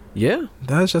 Yeah.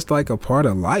 That's just like a part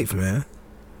of life, man.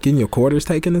 Getting your quarters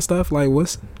taken and stuff. Like,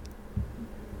 what's...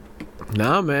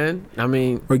 Nah, man. I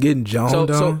mean... Or getting joned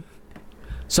on.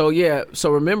 So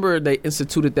remember they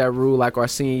instituted that rule like our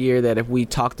senior year, that if we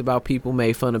talked about people,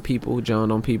 made fun of people,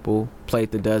 joned on people,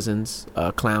 played the dozens,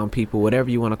 clown people, whatever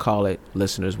you want to call it,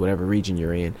 listeners, whatever region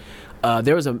you're in,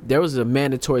 there was a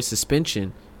mandatory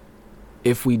suspension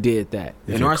if we did that.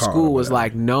 And our school was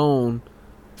like known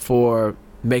for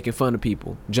making fun of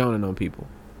people, joning on people.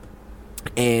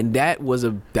 And that was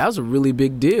a really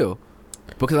big deal.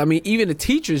 Because, I mean, even the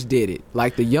teachers did it.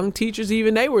 Like, the young teachers,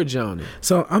 even they were joning.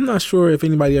 So, I'm not sure if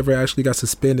anybody ever actually got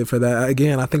suspended for that.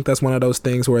 Again, I think that's one of those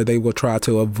things where they will try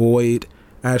to avoid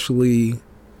actually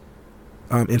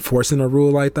enforcing a rule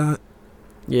like that.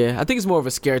 Yeah, I think it's more of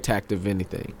a scare tactic if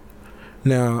anything.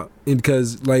 Now,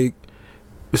 because, like,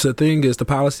 so the thing is, the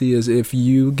policy is if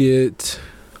you get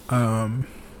in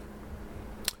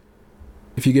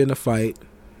a fight,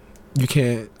 you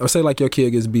can't, or say like your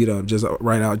kid gets beat up, just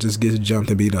gets jumped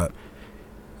and beat up.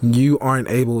 You aren't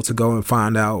able to go and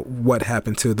find out what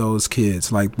happened to those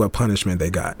kids, like what punishment they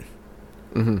got.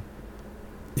 Mm-hmm.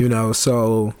 You know,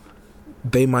 so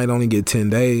they might only get 10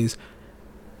 days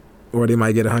or they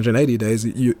might get 180 days.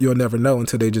 You'll never know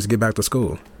until they just get back to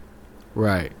school.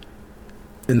 Right.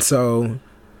 And so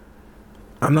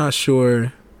I'm not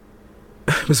sure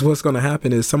what's going to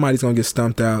happen is somebody's going to get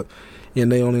stumped out and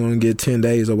they only going to get 10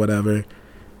 days or whatever.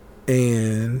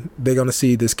 And they're going to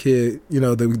see this kid, you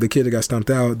know, the kid that got stumped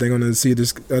out, they're going to see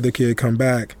this other kid come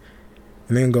back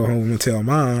and then go home and tell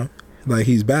mom, like,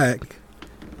 he's back.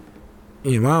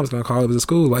 And your mom's going to call up to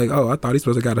school like, oh, I thought he's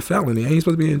supposed to got a felony. Ain't he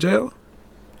supposed to be in jail?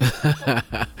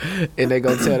 And they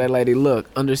going to tell that lady, look,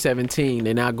 under 17,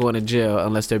 they're not going to jail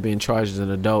unless they're being charged as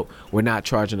an adult. We're not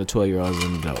charging a 12-year-old as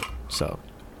an adult. So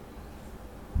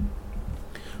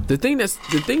the thing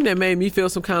that made me feel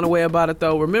some kind of way about it,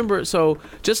 though, remember, so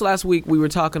just last week we were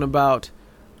talking about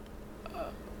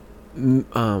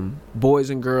boys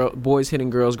hitting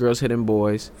girls, girls hitting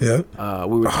boys. Yeah.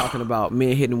 We were talking about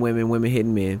men hitting women, women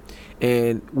hitting men,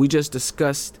 and we just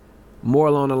discussed more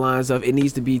along the lines of it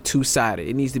needs to be two-sided.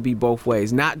 It needs to be both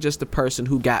ways, not just the person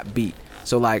who got beat.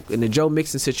 So like in the Joe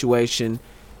Mixon situation,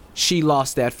 she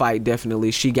lost that fight definitely.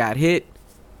 She got hit.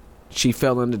 She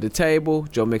fell under the table.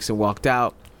 Joe Mixon walked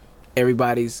out.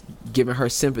 Everybody's giving her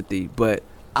sympathy. But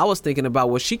I was thinking about,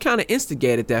 well, she kind of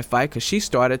instigated that fight because she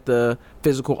started the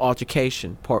physical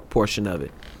altercation portion of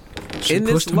it. She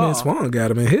pushed him and swung,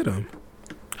 got him and hit him.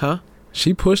 Huh?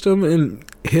 She pushed him and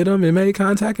hit him and made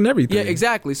contact and everything. Yeah,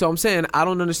 exactly. So I'm saying I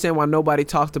don't understand why nobody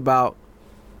talked about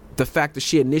the fact that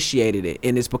she initiated it,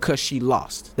 and it's because she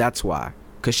lost. That's why.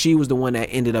 Because she was the one that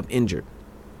ended up injured.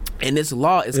 And this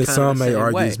law is kind of the same way. Some may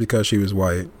argue it's because she was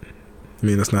white. I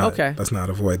mean, that's not okay. Let's not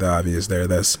avoid the obvious there.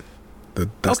 That's the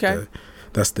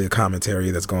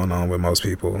commentary that's going on with most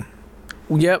people.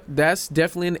 Yep, that's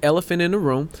definitely an elephant in the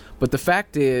room. But the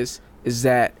fact is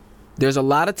that there's a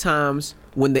lot of times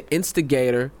when the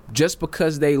instigator, just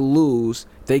because they lose,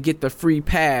 they get the free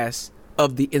pass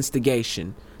of the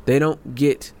instigation. They don't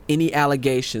get any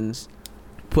allegations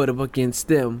put up against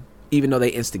them, even though they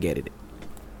instigated it.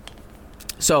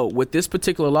 So with this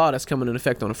particular law that's coming into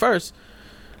effect on the 1st,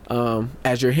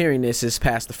 as you're hearing this is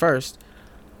past the 1st,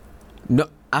 No,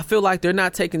 I feel like they're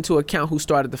not taking into account who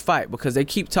started the fight, because they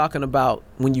keep talking about,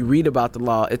 when you read about the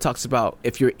law, it talks about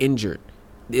if you're injured,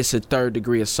 it's a 3rd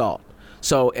degree assault.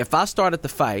 So if I started the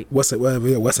fight, what's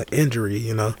an injury?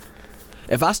 You know,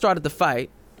 if I started the fight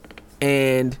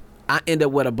and I end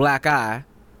up with a black eye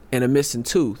and a missing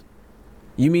tooth,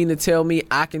 you mean to tell me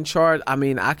I can charge? I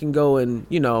mean, I can go and,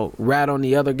 you know, rat on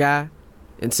the other guy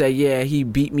and say, yeah, he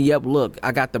beat me up. Look,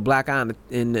 I got the black eye and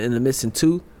the missing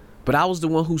tooth. But I was the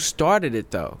one who started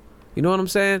it, though. You know what I'm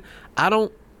saying?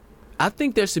 I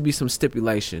think there should be some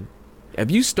stipulation. If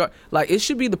you start, like, it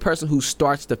should be the person who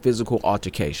starts the physical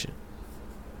altercation,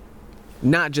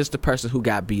 not just the person who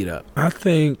got beat up. I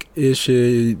think it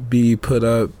should be put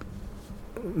up,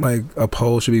 like a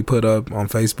poll should be put up on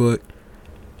Facebook,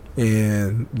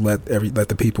 and let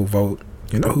the people vote.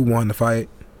 You know who won the fight,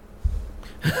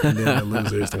 and then the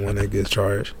loser is the one that gets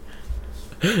charged.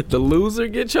 The loser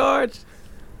get charged?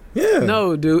 Yeah.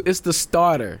 No, dude, it's the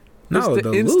starter. No, it's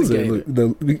the instigator.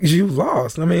 Loser. You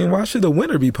lost. I mean, why should the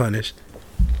winner be punished?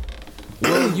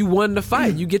 Well, you won the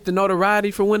fight. You get the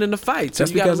notoriety for winning the fight. So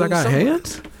that's because I got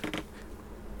hands?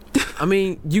 I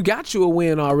mean, you got you a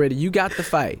win already. You got the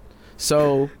fight.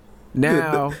 So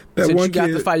now, since you got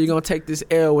the fight, you're going to take this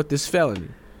L with this felony.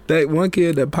 That one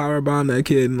kid that powerbombed that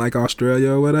kid in like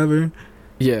Australia or whatever.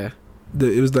 Yeah.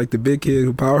 It was like the big kid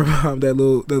who powerbombed that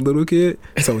little kid.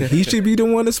 So he should be the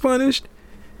one that's punished,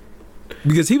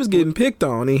 because he was getting picked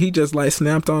on and he just like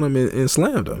snapped on him and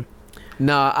slammed him.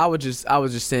 Nah, I was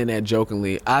just saying that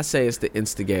jokingly. I say it's the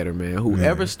instigator, man.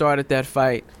 Whoever started that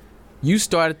fight, you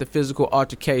started the physical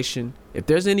altercation. If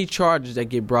there's any charges that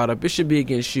get brought up, it should be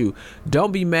against you.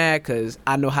 Don't be mad because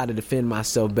I know how to defend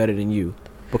myself better than you,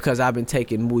 because I've been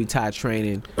taking Muay Thai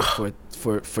training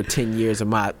for 10 years of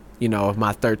my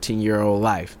 13-year-old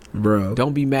life. Bro,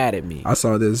 don't be mad at me. I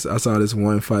saw this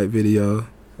one fight video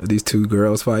of these two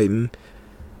girls fighting,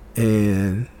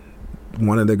 and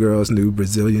one of the girls knew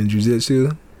Brazilian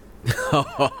jiu-jitsu.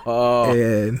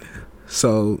 And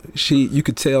so you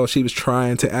could tell she was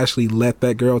trying to actually let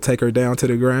that girl take her down to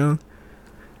the ground.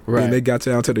 Right. And they got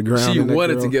down to the ground. She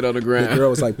wanted to get on the ground. The girl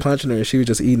was like punching her, and she was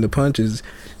just eating the punches.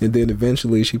 And then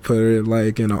eventually she put her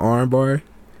like in an arm bar.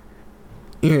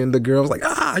 And the girl was like,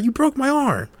 you broke my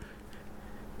arm,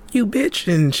 you bitch.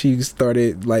 And she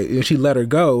started and she let her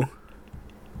go.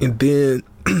 And then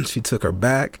she took her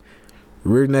back,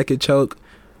 rear naked choke,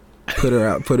 put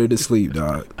her to sleep,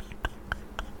 dog.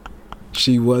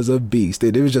 She was a beast.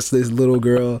 And it was just this little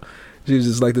girl. She was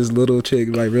just like this little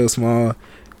chick, like real small.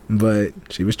 But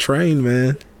she was trained,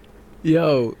 man.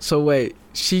 Yo, so wait.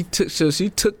 She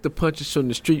took the punches from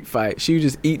the street fight. She was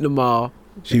just eating them all.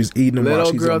 She was eating them while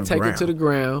she's on the ground. Let old girl take her to the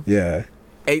ground. Yeah.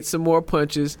 Ate some more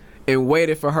punches and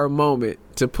waited for her moment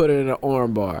to put it in an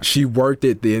arm bar. She worked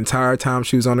it the entire time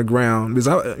she was on the ground. Because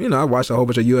I watched a whole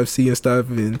bunch of UFC and stuff,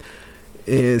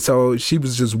 and so she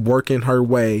was just working her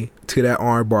way to that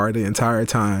arm bar the entire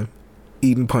time,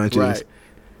 eating punches. Right.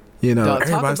 You know,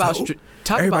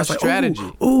 talk about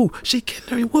strategy. Ooh, she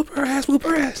getting her, whoop her ass.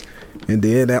 And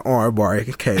then that arm bar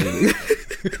came.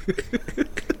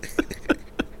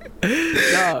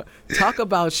 No, talk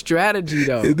about strategy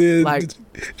though. And then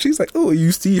she's like, "Oh,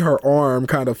 you see her arm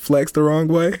kind of flex the wrong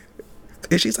way,"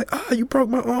 and she's like, "You broke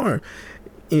my arm."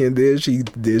 And then she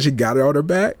got it on her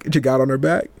back. She got on her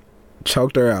back,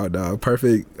 choked her out, dog.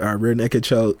 Perfect rear naked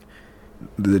choke.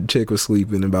 The chick was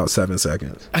sleeping in about 7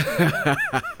 seconds.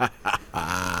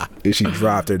 And she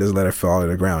dropped her, just let her fall to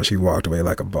the ground. She walked away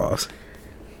like a boss.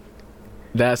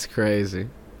 That's crazy.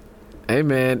 Hey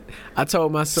man, I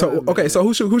told my son. So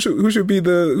who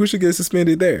should get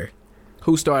suspended there?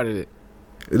 Who started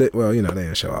it? Well, they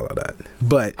didn't show all of that.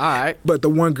 But all right. But the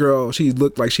one girl, she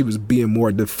looked like she was being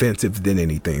more defensive than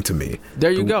anything to me.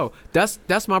 There you go.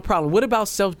 That's my problem. What about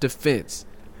self-defense?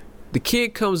 The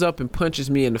kid comes up and punches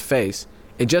me in the face,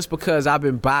 and just because I've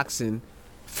been boxing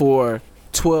for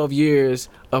 12 years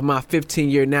of my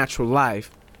 15-year natural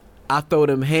life, I throw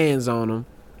them hands on him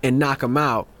and knock him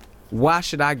out. Why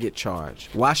should I get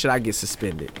charged? Why should I get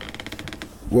suspended?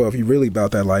 Well, if you really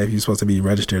about that life, you're supposed to be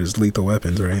registered as lethal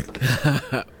weapons, right?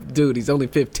 Dude, he's only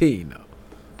 15,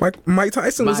 though. Mike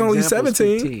Tyson was only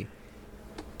 17.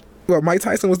 Well, Mike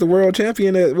Tyson was the world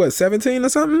champion at, 17 or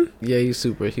something? Yeah, he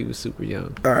was super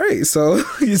young. All right, so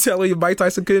you telling me Mike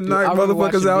Tyson couldn't knock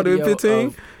motherfuckers out at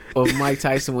 15? Of Mike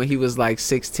Tyson when he was like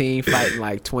 16, fighting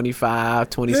like 25,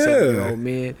 27-year-old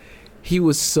men. He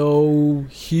was so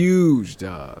huge,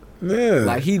 dog. Yeah.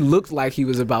 Like, he looked like he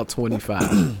was about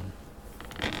 25.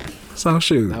 So,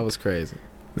 shoot. That was crazy.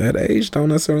 That age don't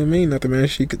necessarily mean nothing, man.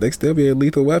 They still be a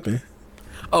lethal weapon.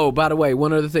 Oh, by the way,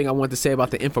 one other thing I want to say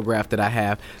about the infograph that I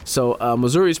have. So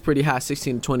Missouri is pretty high,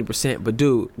 16 to 20%. But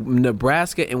dude,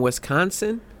 Nebraska and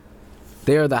Wisconsin,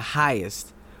 they are the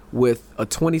highest with a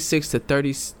 26 to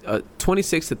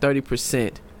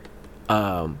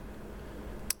 30%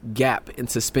 gap in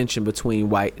suspension between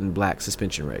white and black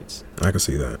suspension rates. I can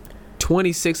see that.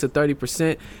 26 to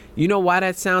 30%. You know why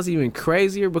that sounds even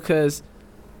crazier? Because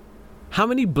how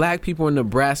many black people in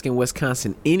Nebraska and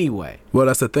Wisconsin anyway? Well,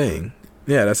 that's the thing.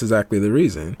 Yeah, that's exactly the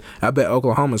reason. I bet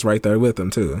Oklahoma's right there with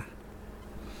them too.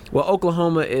 Well,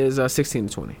 Oklahoma is 16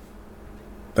 to 20.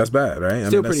 That's bad, right?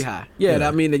 Still pretty high. Yeah,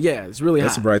 I mean, it's really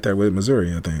that's high. That's right there with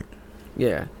Missouri, I think.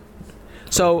 Yeah.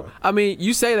 So, I mean,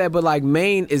 you say that, but like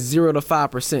Maine is 0 to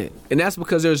 5%. And that's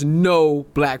because there's no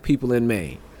black people in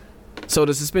Maine. So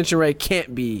the suspension rate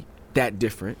can't be that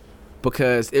different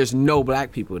because there's no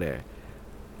black people there.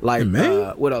 Like, in Maine?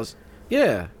 What else?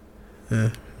 Yeah.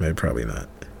 Maybe probably not.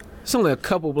 It's only a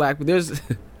couple black, but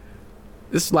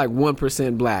it's like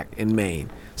 1% black in Maine.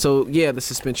 So, yeah, the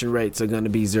suspension rates are going to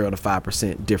be 0 to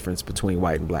 5% difference between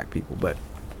white and black people. But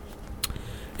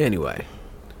anyway,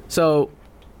 so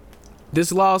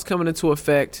this law is coming into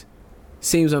effect.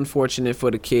 Seems unfortunate for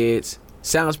the kids.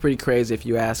 Sounds pretty crazy if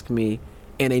you ask me.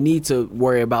 And they need to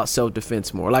worry about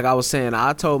self-defense more. Like I was saying,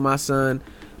 I told my son,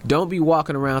 don't be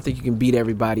walking around thinking you can beat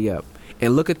everybody up.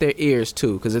 And look at their ears,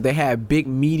 too. Because if they have big,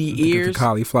 meaty ears. The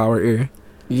cauliflower ear.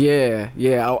 Yeah.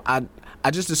 I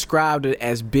just described it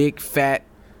as big, fat,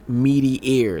 meaty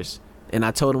ears. And I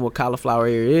told him what cauliflower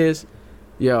ear is.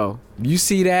 Yo, you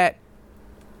see that?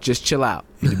 Just chill out.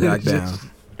 Back down.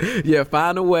 Yeah,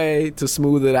 find a way to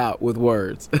smooth it out with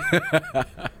words.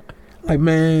 Like,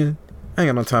 man, I ain't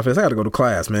got no time for this. I got to go to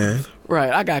class, man.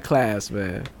 Right, I got class,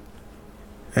 man.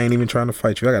 I ain't even trying to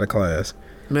fight you. I got a class.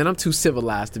 Man, I'm too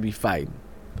civilized to be fighting.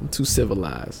 I'm too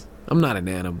civilized. I'm not an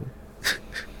animal.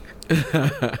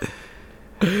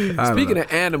 Speaking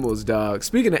of animals, dog.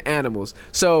 Speaking of animals.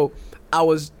 So, I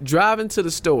was driving to the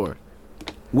store.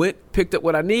 Picked up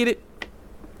what I needed.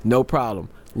 No problem.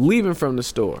 Leaving from the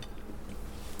store.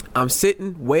 I'm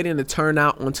sitting, waiting to turn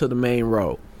out onto the main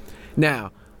road.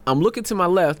 Now, I'm looking to my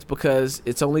left because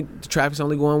the traffic's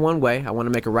only going one way. I want to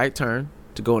make a right turn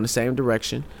to go in the same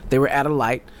direction. They were at a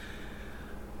light.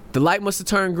 The light must have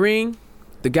turned green.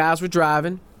 The guys were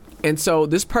driving. And so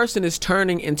this person is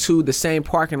turning into the same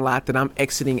parking lot that I'm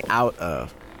exiting out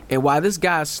of. And while this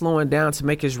guy is slowing down to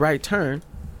make his right turn,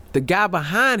 the guy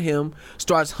behind him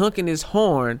starts honking his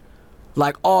horn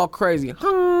like all crazy.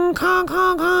 Honk, honk,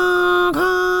 honk, honk,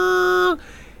 honk.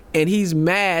 And he's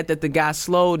mad that the guy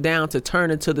slowed down to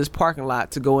turn into this parking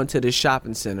lot to go into this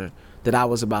shopping center that I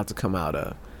was about to come out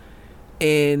of.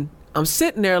 And I'm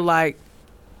sitting there like,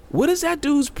 what is that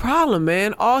dude's problem,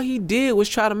 man? All he did was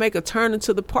try to make a turn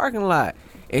into the parking lot.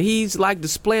 And he's like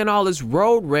displaying all this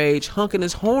road rage, honking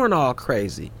his horn all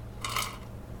crazy.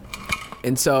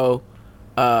 And so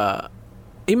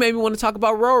he made me want to talk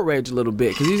about road rage a little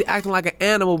bit because he's acting like an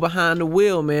animal behind the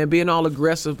wheel, man, being all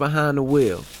aggressive behind the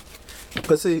wheel.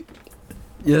 But see,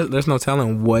 yeah, there's no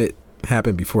telling what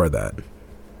happened before that.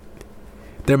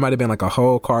 There might have been like a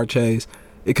whole car chase.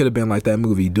 It could have been like that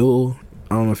movie Duel.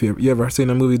 I don't know if you ever seen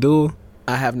that movie Duel?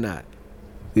 I have not.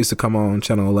 It used to come on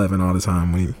Channel 11 all the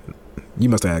time. When you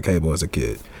must have had cable as a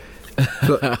kid.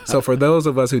 So for those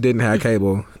of us who didn't have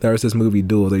cable, there was this movie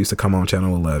Duel that used to come on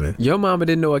Channel 11. Your mama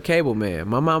didn't know a cable man.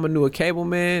 My mama knew a cable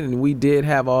man, and we did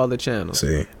have all the channels.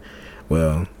 See,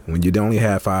 well, when you only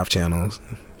had 5 channels,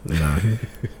 you know,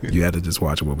 you had to just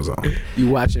watch what was on. You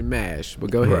watching MASH,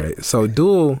 but go ahead. Right. So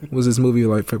Duel was this movie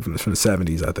like from the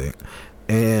 70s, I think.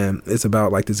 And it's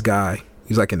about like this guy.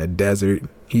 He's like in the desert.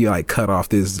 He like cut off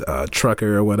this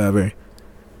trucker or whatever.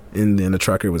 And then the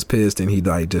trucker was pissed and he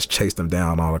like just chased him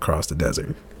down all across the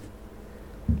desert.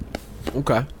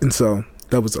 Okay. And so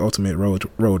that was the ultimate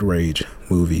road rage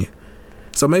movie.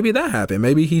 So maybe that happened.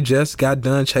 Maybe he just got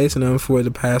done chasing him for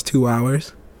the past 2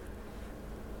 hours.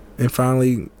 And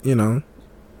finally, you know,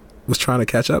 was trying to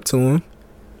catch up to him.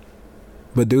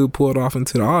 But dude pulled off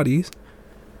into the Audis.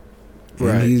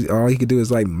 Right. And all he could do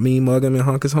is like mean mug him and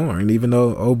honk his horn, even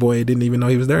though old boy didn't even know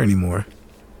he was there anymore.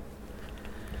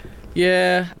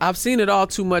 Yeah, I've seen it all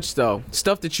too much though.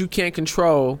 Stuff that you can't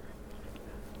control,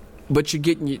 but you're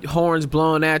getting your horns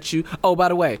blown at you. Oh, by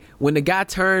the way, when the guy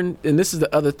turned, and this is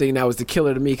the other thing that was the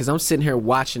killer to me, because I'm sitting here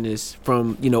watching this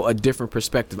from, you know, a different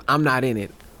perspective. I'm not in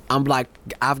it. I'm like,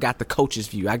 I've got the coach's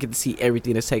view. I get to see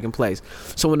everything that's taking place.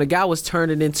 So when the guy was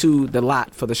turning into the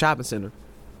lot for the shopping center,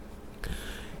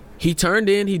 he turned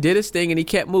in, he did his thing, and he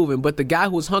kept moving. But the guy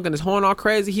who was honking his horn all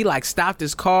crazy, he like stopped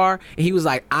his car, and he was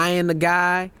like eyeing the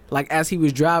guy, like as he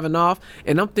was driving off.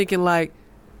 And I'm thinking like,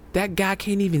 that guy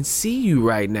can't even see you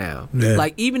right now. Yeah.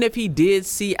 Like, even if he did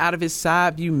see out of his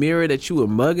side view mirror that you were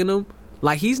mugging him,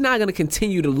 like, he's not going to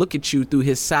continue to look at you through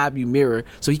his side view mirror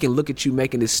so he can look at you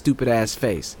making this stupid ass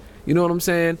face. You know what I'm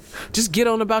saying? Just get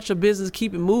on about your business,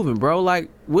 keep it moving, bro. Like,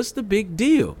 what's the big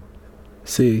deal?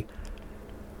 See,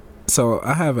 so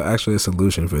I have actually a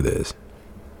solution for this.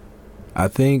 I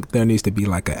think there needs to be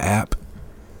like an app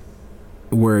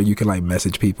where you can like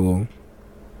message people,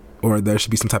 or there should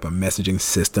be some type of messaging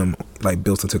system like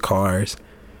built into cars.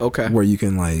 Okay. Where you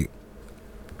can like,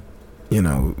 you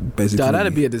know, basically.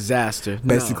 That'd be a disaster.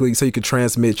 Basically, so you could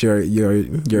transmit your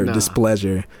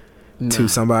displeasure to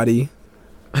somebody.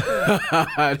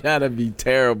 That'd be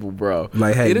terrible, bro.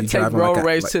 Like, hey, it'll take road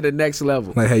rage to the next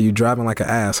level. Like, hey, you driving like an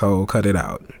asshole, cut it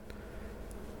out.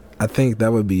 I think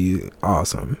that would be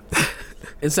awesome.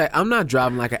 It's like, I'm not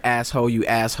driving like an asshole, you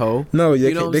asshole. No,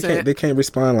 they can't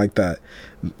respond like that.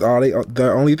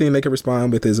 The only thing they can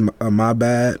respond with is my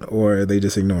bad, or they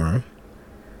just ignore them.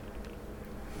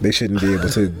 They shouldn't be able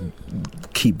to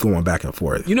keep going back and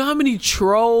forth. You know how many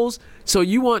trolls? So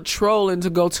you want trolling to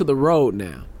go to the road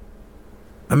now?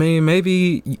 I mean,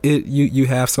 maybe you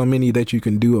have so many that you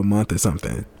can do a month or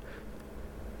something.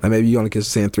 Like, maybe you only can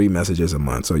send 3 messages a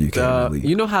month, so you can't really.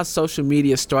 You know how social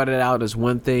media started out as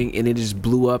one thing and it just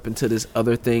blew up into this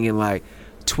other thing, and like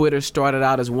Twitter started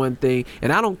out as one thing,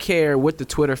 and I don't care what the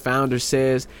Twitter founder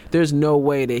says. There's no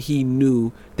way that he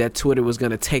knew that Twitter was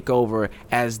going to take over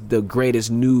as the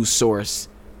greatest news source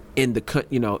in the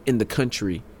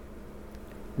country.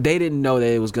 They didn't know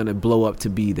that it was going to blow up to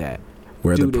be that.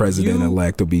 Where the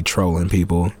president-elect will be trolling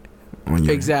people on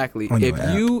your exactly. On your if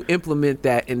app. you implement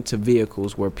that into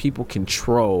vehicles where people can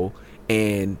troll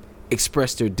and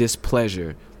express their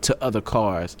displeasure to other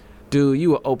cars, dude, you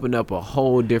will open up a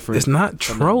whole different. It's not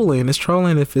trolling. It's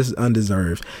trolling if it's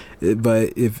undeserved.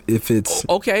 But if it's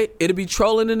okay, it'll be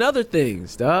trolling in other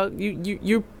things, dog.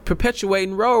 You're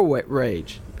perpetuating road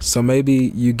rage. So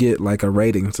maybe you get like a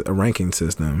ranking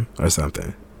system or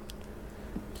something.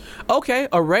 Okay,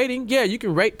 a rating. Yeah, you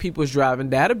can rate people's driving.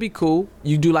 That'd be cool.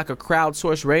 You do like a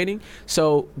crowdsourced rating.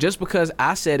 So just because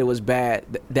I said it was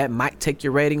bad, that might take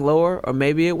your rating lower, or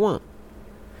maybe it won't.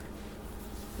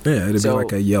 Yeah, it'd be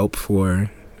like a Yelp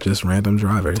for just random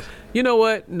drivers. You know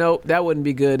what? Nope, that wouldn't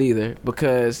be good either,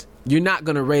 because you're not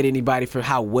going to rate anybody for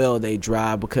how well they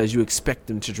drive because you expect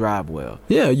them to drive well.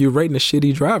 Yeah, you're rating the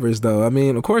shitty drivers, though. I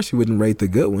mean, of course you wouldn't rate the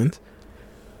good ones.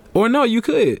 Or no, you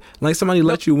could. Like, somebody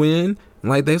let you in.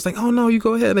 Like, they was like, oh no, you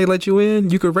go ahead, and they let you in.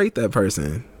 You could rate that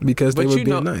person because they were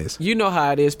being nice. You know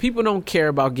how it is. People don't care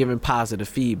about giving positive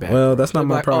feedback. Well, that's not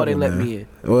my problem. Oh, they let me in.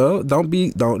 Well,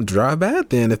 don't drive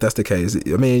bad then if that's the case.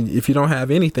 I mean, if you don't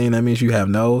have anything, that means you have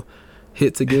no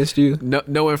hits against you.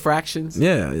 No infractions.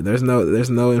 Yeah, there's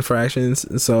no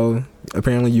infractions. So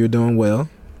apparently you're doing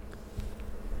well.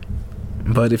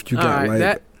 But if you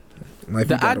got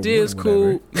the idea is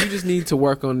cool. You just need to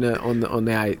work on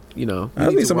the you know. I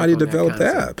need somebody to develop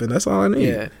the app, and that's all I need.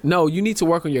 Yeah. No, you need to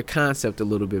work on your concept a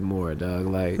little bit more, dog.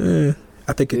 Like,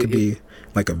 I think it could be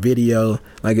like a video.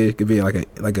 Like, it could be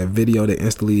like a video that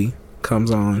instantly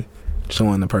comes on,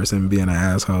 showing the person being an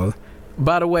asshole.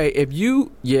 By the way,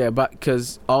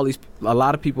 because a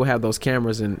lot of people have those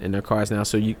cameras in their cars now,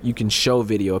 so you can show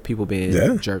video of people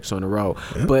being jerks on the road.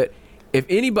 Yeah. But if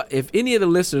any of the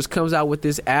listeners comes out with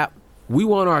this app, we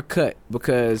want our cut,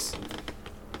 because,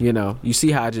 you know, you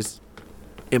see how I just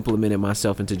implemented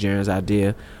myself into Jaren's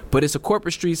idea. But it's a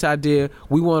corporate streets idea.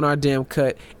 We want our damn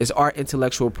cut. It's our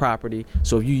intellectual property.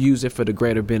 So if you use it for the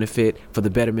greater benefit, for the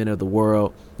betterment of the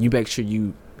world, you make sure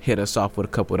you hit us off with a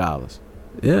couple $.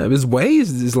 Yeah, it's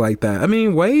Waze is like that. I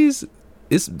mean, Waze,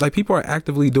 it's like people are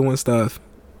actively doing stuff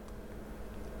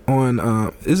on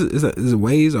is it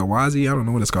Waze or Wazi? I don't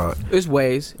know what it's called. It's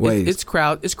Waze. It's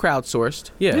crowdsourced.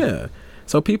 Yeah.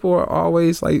 So people are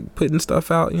always like putting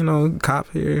stuff out, you know, cop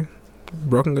here,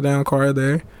 broken down car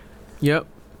there. Yep.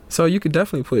 So you could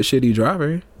definitely put shitty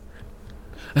driver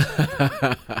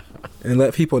and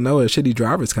let people know a shitty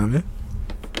driver's coming.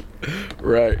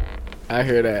 Right. I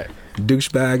hear that.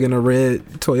 Douchebag in a red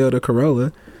Toyota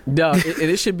Corolla. No, and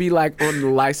it should be like on the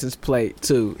license plate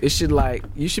too. It should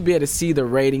you should be able to see the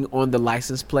rating on the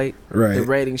license plate. Right. The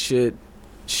rating should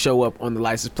show up on the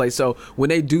license plate. So when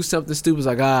they do something stupid, it's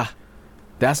like,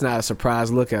 that's not a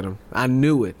surprise. Look at them. I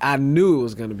knew it. I knew it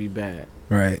was going to be bad.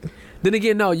 Right. Then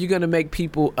again, no, you're going to make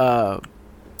people,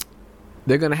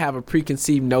 they're going to have a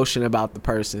preconceived notion about the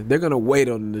person. They're going to wait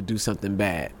on them to do something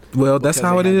bad. Well, that's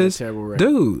how it is.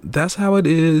 Dude, that's how it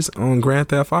is on Grand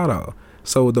Theft Auto.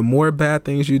 So the more bad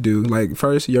things you do, like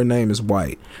first your name is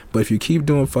white, but if you keep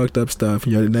doing fucked up stuff,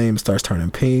 your name starts turning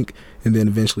pink, and then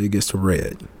eventually it gets to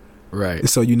red. Right.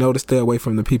 So you know to stay away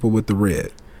from the people with the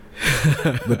red.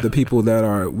 But the people that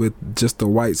are with just the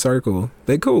white circle,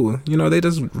 they cool. You know, they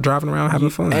just driving around having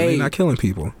fun. They not killing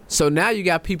people. So now you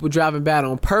got people driving bad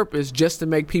on purpose just to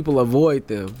make people avoid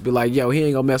them. Be like, yo, he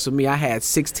ain't gonna mess with me. I had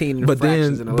 16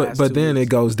 infractions in the last 2 But then weeks. it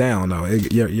goes down though.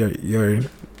 You're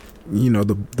you know,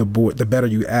 the better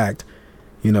you act,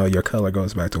 you know, your color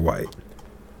goes back to white.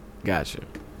 Gotcha.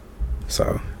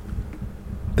 So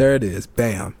there it is.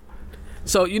 Bam.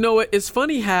 So you know what? It's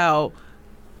funny how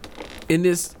in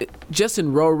this, just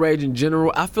in road rage in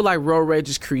general, I feel like road rage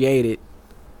is created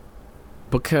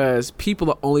because people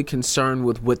are only concerned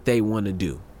with what they want to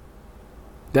do.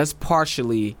 That's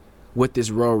partially what this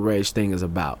road rage thing is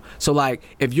about. So like,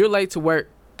 if you're late to work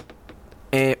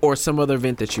or some other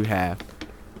event that you have,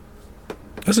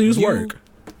 let's use work.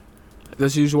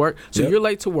 Let's use work. So Yep. you're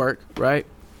late to work, right?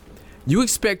 You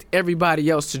expect everybody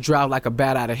else to drive like a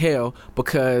bat out of hell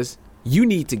because you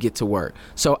need to get to work.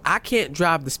 So I can't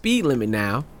drive the speed limit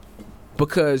now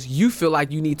because you feel like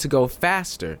you need to go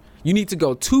faster. You need to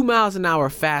go 2 miles an hour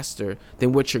faster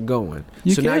than what you're going.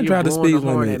 You so now can't you're drive the blowing speed the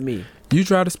horn limit. at me. You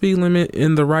drive the speed limit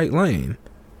in the right lane.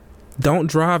 Don't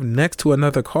drive next to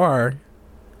another car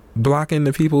blocking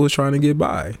the people who's trying to get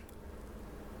by.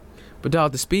 But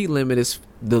dog, the speed limit is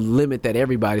the limit that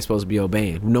everybody's supposed to be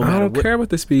obeying, no I matter don't what care what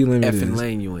the speed limit effing is.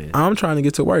 lane you in. I'm trying to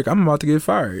get to work. I'm about to get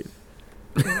fired.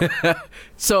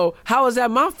 So how is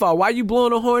that my fault? Why are you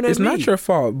blowing a horn at It's me? not your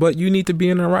fault, but you need to be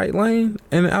in the right lane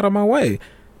and out of my way.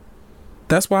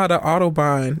 That's why the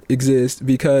Autobahn exists,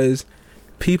 because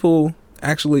people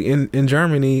actually in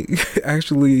Germany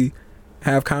actually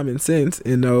have common sense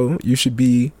and know you should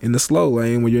be in the slow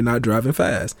lane when you're not driving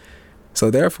fast. So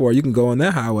therefore, you can go on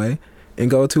that highway and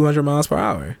go 200 miles per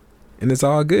hour. And it's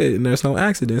all good. And there's no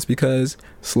accidents because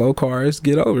slow cars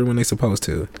get over when they're supposed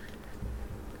to.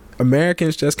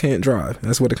 Americans just can't drive.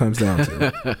 That's what it comes down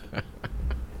to.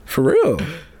 For real.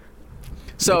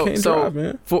 So drive,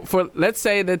 man. For let's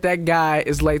say that guy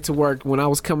is late to work. When I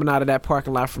was coming out of that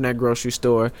parking lot from that grocery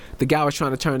store, the guy was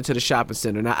trying to turn into the shopping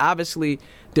center. Now, obviously,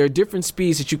 there are different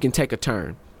speeds that you can take a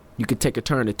turn. You could take a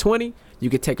turn at 20, you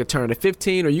could take a turn at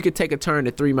 15, or you could take a turn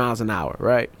at 3 miles an hour,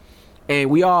 right? And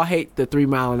we all hate the 3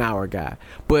 mile an hour guy.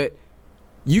 But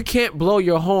you can't blow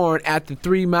your horn at the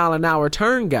 3 mile an hour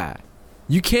turn guy.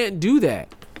 You can't do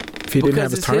that. If he didn't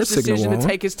have his turn because it's his signal decision on. to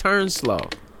take his turn slow.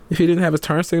 If he didn't have his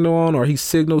turn signal on, or he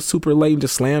signaled super late and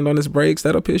just slammed on his brakes,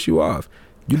 that'll piss you off.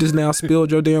 You just now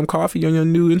spilled your damn coffee on your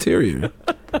new interior.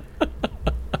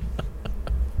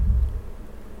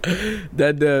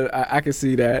 That does. I can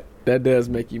see that. That does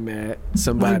make you mad.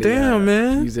 Somebody, Like, damn,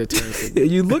 man. use their turn signal.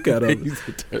 You look at him. Use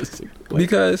their turn signal.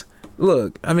 Because,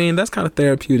 look, I mean, that's kind of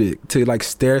therapeutic to, like,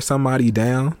 stare somebody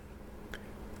down.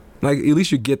 Like, at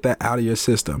least you get that out of your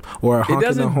system. Or It honking the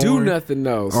doesn't horn. do nothing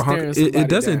though. Or Staring it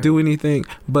doesn't down. do anything,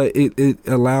 but it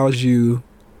allows you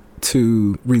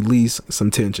to release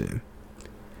some tension.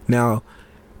 Now,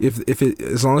 if it,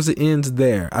 as long as it ends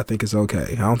there, I think it's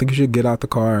okay. I don't think you should get out the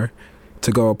car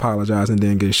to go apologize and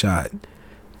then get shot.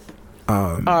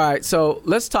 All right, so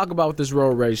let's talk about what this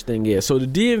road rage thing is. So the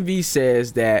DMV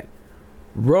says that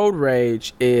road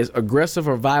rage is aggressive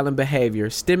or violent behavior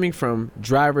stemming from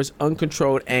drivers'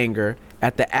 uncontrolled anger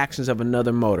at the actions of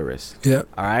another motorist. Yep.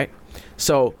 All right.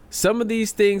 So some of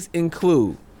these things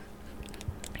include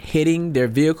hitting their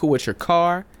vehicle with your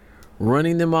car,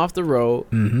 running them off the road,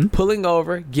 pulling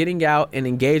over, getting out, and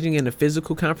engaging in a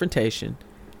physical confrontation,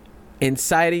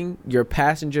 inciting your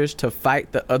passengers to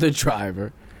fight the other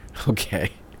driver,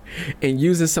 okay, and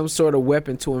using some sort of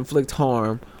weapon to inflict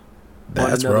harm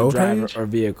That's on another road driver rage? or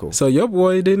vehicle. So your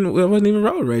boy it wasn't even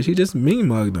road rage. He just mean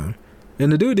mugged him,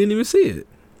 and the dude didn't even see it.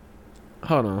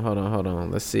 Hold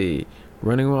on. Let's see.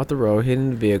 Running off the road,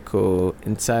 hitting the vehicle,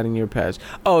 inciting your passenger.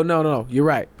 Oh, no. You're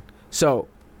right. So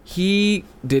he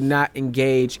did not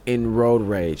engage in road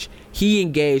rage. He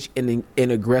engaged in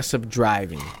aggressive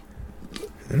driving.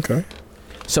 Okay.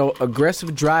 So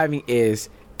aggressive driving is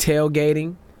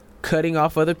tailgating, cutting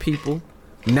off other people,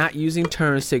 not using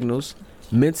turn signals,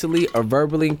 mentally or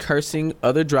verbally cursing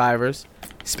other drivers,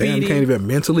 Damn, speeding. you can't even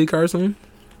mentally curse him.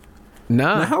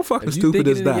 Nah. Now, how fucking If you stupid think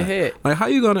it is in your that? head. Like, how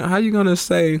you gonna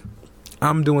say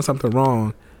I'm doing something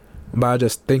wrong by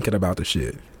just thinking about the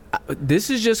shit? This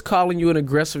is just calling you an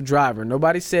aggressive driver.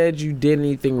 Nobody said you did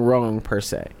anything wrong per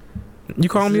se. You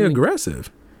call me aggressive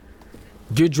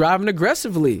You're driving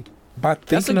aggressively. by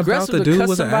thinking about aggressive the to dude cuss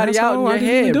was an somebody out asshole? in I your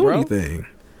didn't even head, do bro. anything.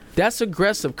 That's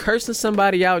aggressive. Cursing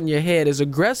somebody out in your head is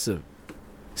aggressive.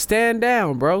 Stand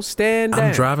down, bro. Stand down.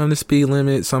 I'm driving the speed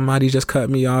limit. Somebody just cut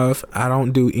me off. I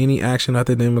don't do any action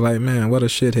other than be like, man, what a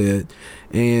shithead.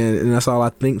 And that's all I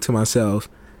think to myself.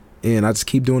 and I just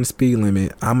keep doing the speed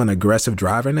limit, I'm an aggressive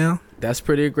driver now. That's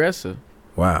pretty aggressive.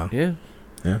 Wow. Yeah.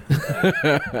 Yeah.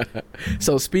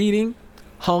 So speeding,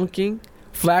 honking,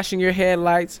 flashing your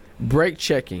headlights, brake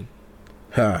checking.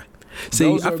 Huh. See,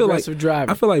 Those I are feel like aggressive driving.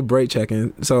 I feel like brake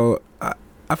checking. So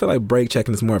I feel like brake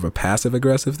checking is more of a passive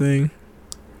aggressive thing.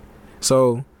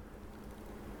 So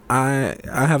I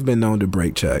have been known to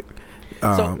brake check.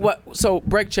 So what? So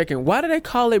brake checking. Why do they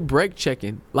call it brake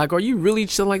checking? Like, are you really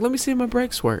just like, let me see if my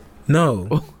brakes work?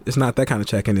 No, it's not that kind of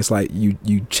checking. It's like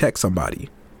you check somebody.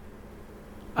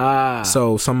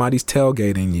 So somebody's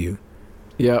tailgating you.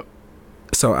 Yep.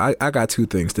 So I got two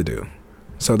things to do.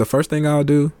 So the first thing I'll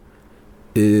do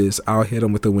is I'll hit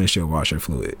them with the windshield washer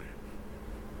fluid.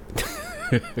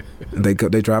 They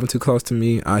driving too close to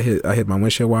me. I hit my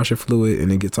windshield washer fluid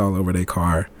and it gets all over their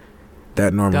car.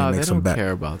 That normally makes them back. They don't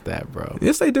care about that, bro.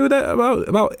 Yes, they do that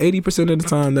about 80% of the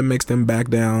time. That makes them back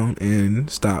down and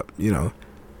stop,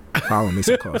 following me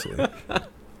so closely.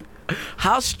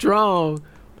 How strong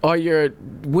are your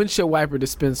windshield wiper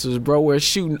dispensers, bro? Where it's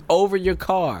shooting over your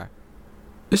car?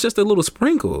 It's just the little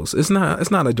sprinkles. It's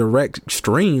not a direct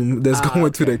stream that's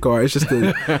going to their car. It's just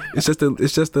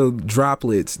the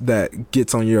droplets that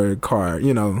gets on your car.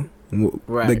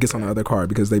 That gets on the other car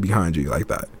because they behind you like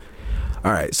that.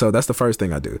 All right, so that's the first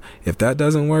thing I do. If that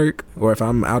doesn't work, or if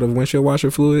I'm out of windshield washer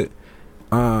fluid,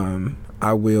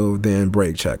 I will then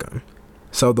brake check them.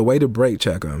 So the way to brake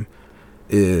check them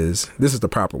is, this is the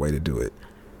proper way to do it.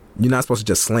 You're not supposed to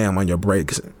just slam on your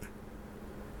brakes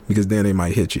because then they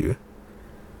might hit you.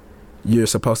 You're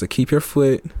supposed to keep your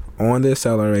foot on the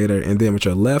accelerator, and then with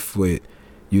your left foot,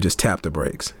 you just tap the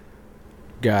brakes.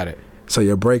 Got it. So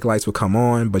your brake lights will come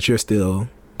on, but you're still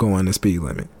going the speed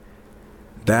limit.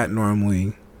 That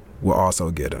normally will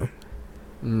also get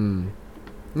them.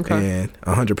 Okay. And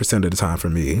 100% of the time for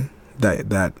me,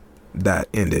 that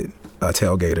ended a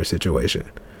tailgater situation.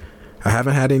 I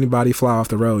haven't had anybody fly off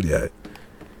the road yet,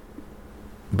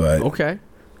 but okay.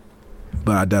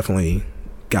 But I definitely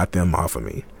got them off of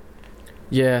me.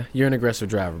 Yeah, you're an aggressive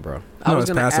driver, bro. No, I was it's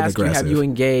going to passive ask you, aggressive. have you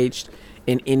engaged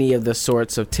in any of the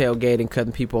sorts of tailgating,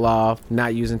 cutting people off,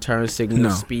 not using turn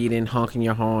signals, speeding, honking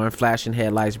your horn, flashing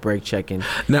headlights, brake checking?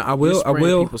 Now I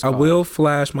will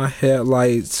flash my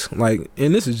headlights,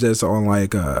 and this is just on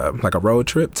like a road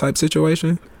trip type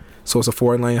situation. So it's a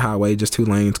 4-lane highway, just 2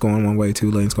 lanes going one way, 2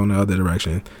 lanes going the other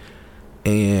direction.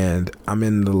 And I'm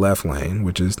in the left lane,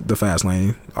 which is the fast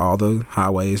lane. All the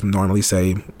highways normally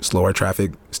say slower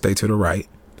traffic, stay to the right.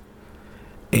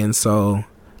 And so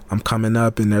I'm coming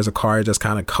up and there's a car just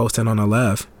kind of coasting on the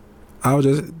left. I'll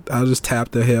just tap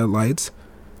the headlights,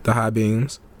 the high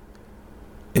beams,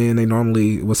 and they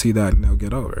normally will see that and they'll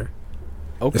get over.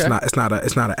 Okay. It's not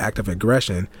an act of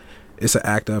aggression. It's an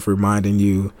act of reminding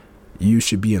you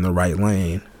should be in the right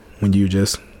lane when you're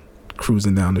just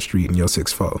cruising down the street in your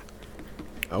 6'4".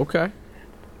 Okay.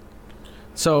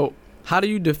 So how do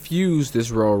you diffuse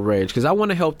this road rage? Because I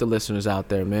want to help the listeners out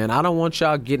there, man. I don't want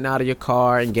y'all getting out of your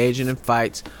car, engaging in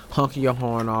fights, honking your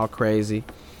horn all crazy.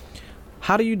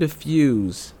 How do you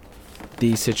diffuse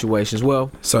these situations?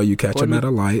 Well, so you catch them at a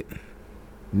light.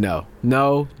 No,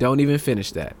 don't even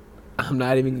finish that. I'm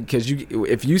not even, because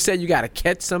if you said you got to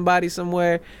catch somebody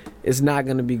somewhere, it's not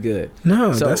going to be good.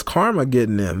 No, so, that's karma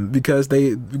getting them because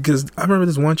I remember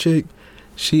this one chick,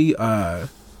 she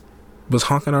was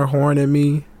honking her horn at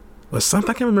me or something.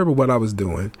 I can't remember what I was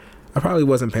doing. I probably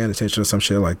wasn't paying attention to some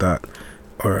shit like that.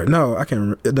 Or no, I can't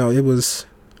remember. No, it was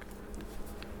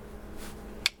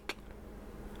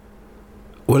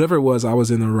whatever it was. I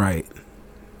was in the right.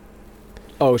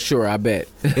 Oh, sure, I bet.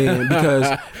 And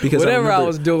because whatever I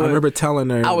was doing, I remember telling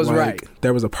her I was right.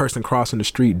 There was a person crossing the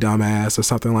street, dumbass, or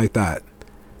something like that.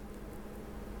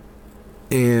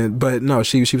 But no,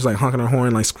 she was like honking her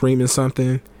horn, like screaming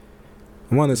something.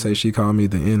 I want to say she called me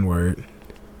the N-word.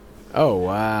 Oh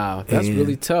wow, that's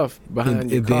really tough behind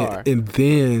your car. And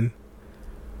then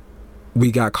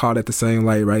we got caught at the same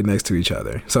light right next to each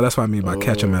other. So that's what I mean by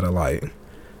catch them at a light.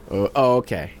 Oh,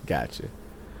 okay, gotcha.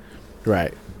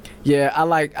 Right. Yeah, I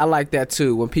like that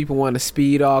too. When people want to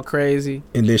speed all crazy,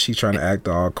 and then she trying to act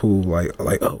all cool, like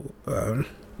her tone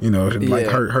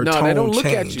they don't look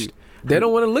changed. at you. They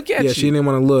don't want to look at you. Yeah, she didn't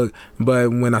want to look.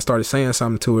 But when I started saying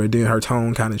something to her, then her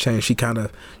tone kind of changed.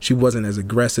 She wasn't as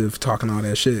aggressive talking all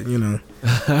that shit, No,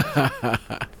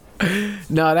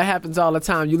 that happens all the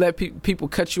time. You let people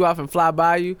cut you off and fly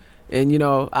by you, and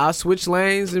I'll switch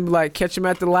lanes and be like, catch them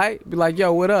at the light. Be like,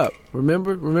 yo, what up?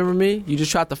 Remember me? You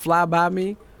just tried to fly by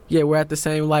me? Yeah, we're at the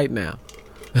same light now.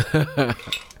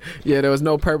 Yeah, there was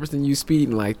no purpose in you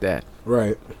speeding like that.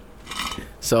 Right.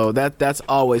 So that's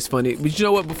always funny. But you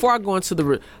know what? Before I go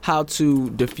into how to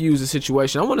diffuse the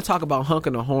situation, I want to talk about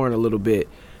honking the horn a little bit.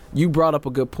 You brought up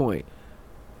a good point.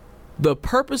 The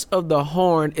purpose of the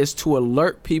horn is to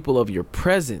alert people of your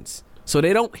presence so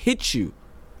they don't hit you.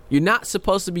 You're not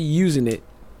supposed to be using it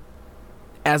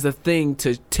as a thing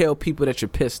to tell people that you're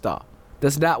pissed off.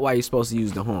 That's not why you're supposed to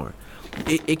use the horn.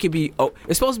 It could be.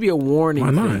 It's supposed to be a warning.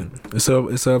 Why not? Thing.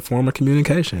 It's a form of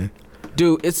communication.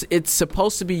 Dude, it's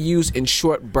supposed to be used in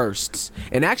short bursts.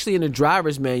 And actually, in the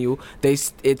driver's manual,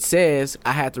 it says,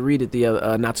 I had to read it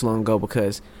not too long ago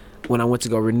because when I went to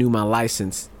go renew my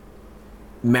license,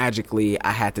 magically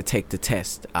I had to take the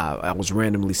test. I was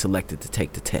randomly selected to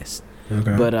take the test.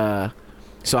 Okay. But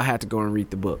so I had to go and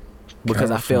read the book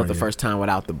because I failed the first time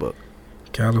without the book.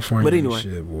 California, but anyway,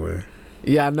 shit, boy.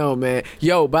 Yeah, I know, man.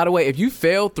 Yo, by the way, if you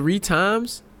fail 3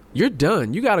 times, you're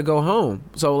done. You got to go home.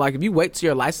 So, like, if you wait till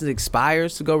your license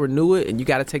expires to go renew it and you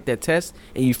got to take that test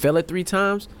and you fail it 3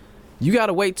 times, you got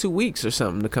to wait 2 weeks or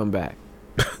something to come back.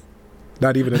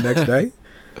 Not even the next day?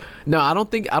 No, I don't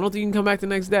think you can come back the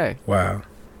next day. Wow.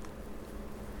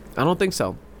 I don't think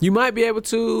so. You might be able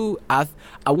to. I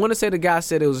want to say the guy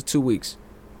said it was 2 weeks.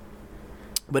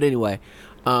 But anyway,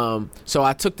 so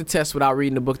I took the test without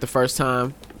reading the book the first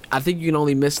time. I think you can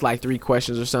only miss like 3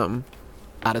 questions or something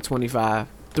out of 25.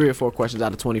 3 or 4 questions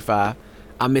out of 25.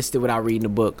 I missed it without reading the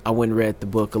book. I went and read the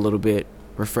book a little bit,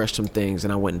 refreshed some things,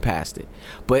 and I went and passed it.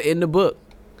 But in the book,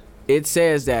 it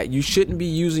says that you shouldn't be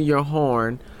using your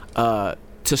horn to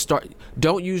start.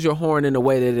 Don't use your horn in a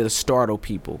way that it'll startle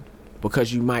people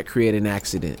because you might create an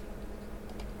accident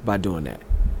by doing that.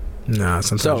 Nah,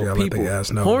 sometimes you gotta let the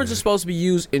gas know. Horns are supposed to be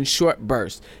used in short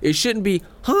bursts. It shouldn't be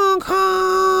honk,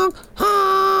 honk,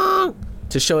 honk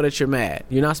to show that you're mad.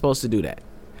 You're not supposed to do that.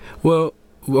 Well,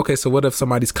 okay, so what if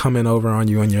somebody's coming over on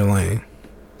you in your lane?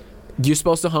 You're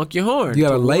supposed to honk your horn. You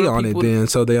gotta lay on it then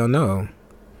so they'll know.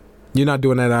 You're not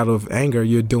doing that out of anger.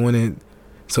 You're doing it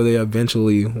so they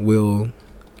eventually will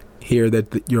hear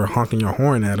that you're honking your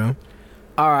horn at them.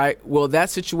 All right. Well, that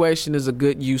situation is a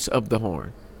good use of the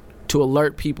horn to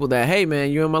alert people that, hey,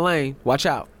 man, you're in my lane. Watch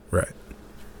out. Right.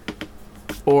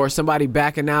 Or somebody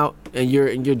backing out and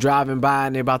you're driving by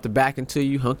and they're about to back into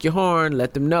you. Honk your horn.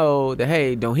 Let them know that,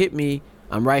 hey, don't hit me.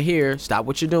 I'm right here. Stop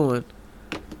what you're doing.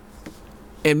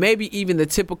 And maybe even the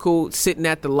typical sitting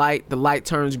at the light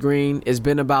turns green. It's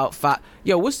been about 5.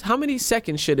 Yo, how many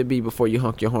seconds should it be before you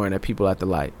honk your horn at people at the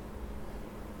light?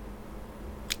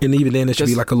 And even then, it should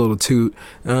be like a little toot.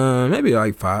 Maybe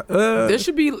like 5. There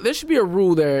should be a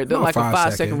rule there, like a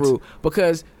 5-second rule,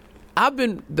 because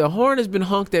the horn has been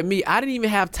honked at me. I didn't even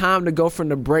have time to go from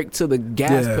the brake to the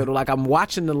gas pedal. Like I'm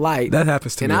watching the light. That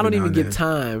happens to me. And I don't even get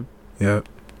time. Yep.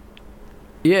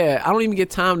 Yeah, I don't even get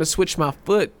time to switch my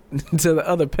foot to the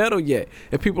other pedal yet.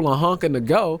 And people are honking to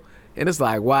go, and it's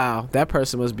like, wow, that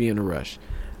person must be in a rush.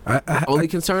 Only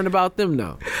concerned about them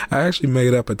though. I actually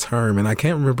made up a term and I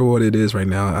can't remember what it is right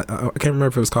now. I can't remember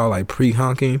if it was called like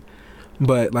pre-honking,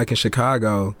 but like in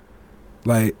Chicago,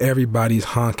 like everybody's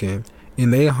honking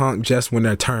and they honk just when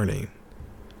they're turning.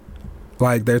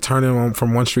 Like they're turning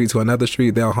from one street to another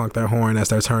street, they'll honk their horn as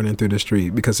they're turning through the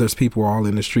street because there's people all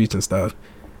in the streets and stuff.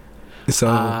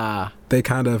 So they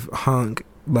kind of honk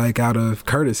like out of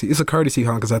courtesy. It's a courtesy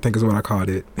honk, I think is what I called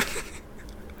it.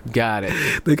 Got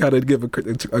it. They gotta give a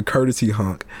courtesy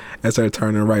honk as they're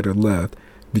turning right or left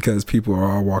because people are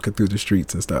all walking through the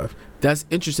streets and stuff. That's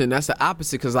interesting. That's the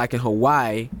opposite because like in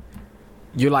Hawaii,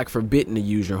 you're like forbidden to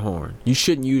use your horn. You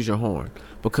shouldn't use your horn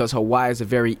because Hawaii is a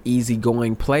very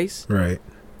easygoing place. Right.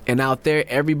 And out there,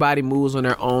 everybody moves on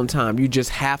their own time. You just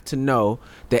have to know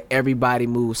that everybody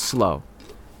moves slow.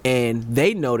 And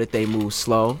they know that they move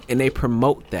slow and they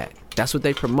promote that. That's what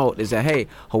they promote is that, hey,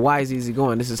 Hawaii's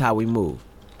easygoing. This is how we move.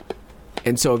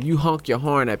 And so if you honk your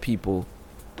horn at people,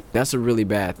 that's a really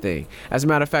bad thing. As a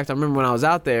matter of fact, I remember when I was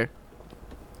out there,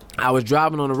 I was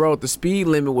driving on the road. The speed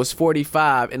limit was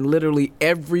 45, and literally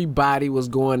everybody was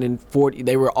going in 40.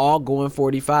 They were all going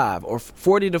 45 or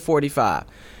 40 to 45.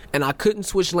 And I couldn't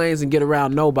switch lanes and get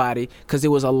around nobody because it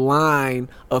was a line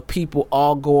of people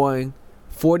all going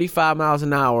 45 miles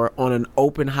an hour on an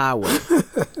open highway.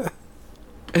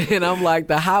 And I'm like,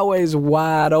 the highway's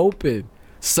wide open.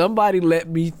 Somebody let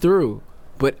me through.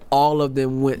 But all of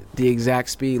them went the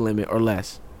exact speed limit or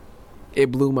less.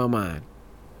 It blew my mind.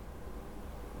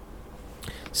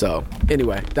 So,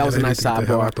 anyway, that was a nice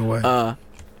sidebar.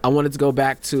 I wanted to go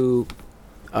back to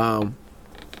when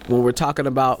we're talking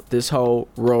about this whole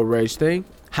road rage thing.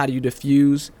 How do you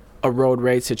diffuse a road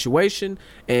rage situation?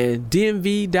 And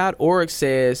DMV.org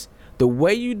says the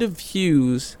way you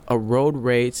diffuse a road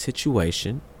rage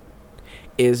situation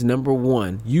is number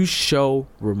 1, you show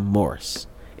remorse.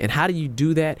 And how do you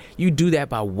do that? You do that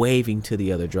by waving to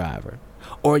the other driver.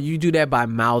 Or you do that by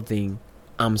mouthing,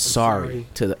 I'm sorry,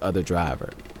 to the other driver.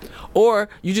 Or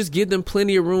you just give them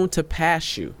plenty of room to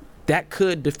pass you. That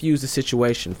could diffuse the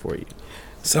situation for you.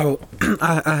 So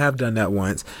I have done that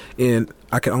once, and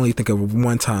I can only think of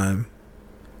one time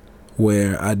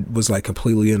where I was like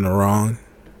completely in the wrong.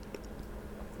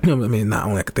 I mean, not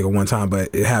only I could think of one time, but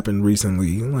it happened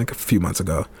recently, like a few months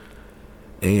ago.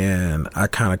 And I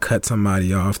kind of cut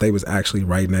somebody off. They was actually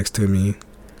right next to me,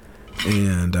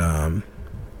 and I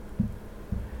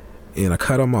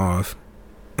cut them off.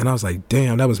 And I was like,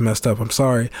 damn, that was messed up. I'm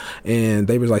sorry. And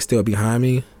they was like still behind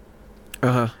me.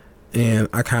 And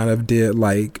I kind of did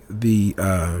like the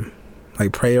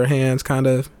like prayer hands kind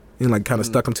of, and like kind of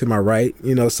stuck them to my right,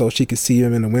 you know, so she could see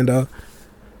him in the window,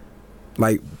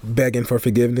 like begging for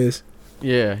forgiveness.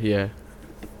 Yeah.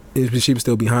 She was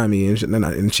still behind me,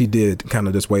 and she did kind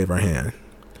of just wave her hand.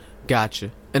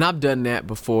 Gotcha. And I've done that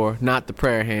before, not the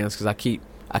prayer hands, because I keep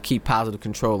positive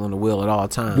control on the wheel at all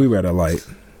times. We were at a light.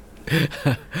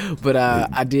 But I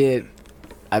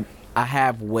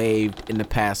have waved in the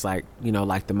past, like, you know,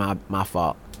 like the my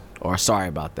fault, or sorry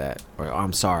about that, or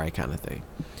I'm sorry kind of thing.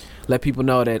 Let people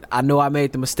know that I know I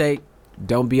made the mistake.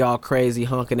 Don't be all crazy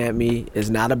honking at me. It's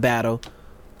not a battle.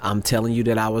 I'm telling you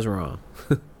that I was wrong.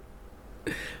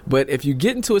 But if you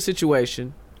get into a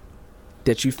situation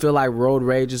that you feel like road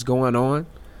rage is going on,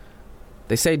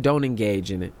 they say don't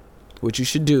engage in it. What you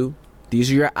should do,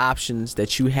 these are your options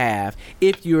that you have.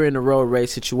 If you're in a road rage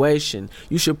situation,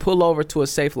 you should pull over to a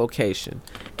safe location,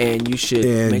 and you should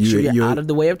make sure you're out of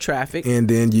the way of traffic. And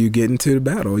then you get into the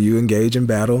battle. You engage in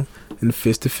battle, in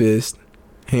fist to fist,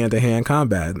 hand to hand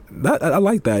combat. I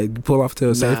like that. You pull off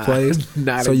to a safe place,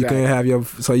 so you can have you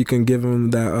can give them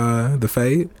the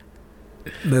fade.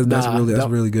 That's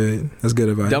really good. That's good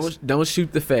advice. Don't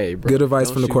shoot the fade, bro. Good advice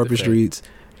from the corporate streets.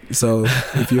 So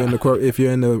if you're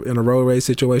in a road rage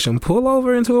situation, pull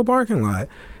over into a parking lot,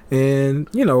 and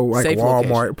you know, like safe Walmart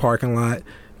location. Parking lot,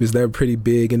 because they're pretty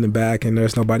big in the back and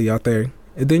there's nobody out there,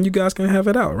 and then you guys can have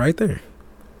it out right there.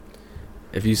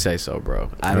 If you say so, bro.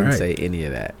 I didn't say any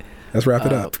of that. Let's wrap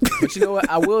it up. But you know what?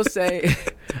 I will say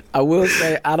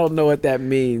I don't know what that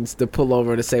means to pull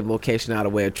over in a safe location out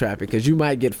of way of traffic, because you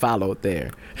might get followed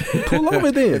there. Pull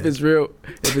over then. if it's real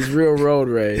road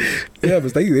rage. Yeah,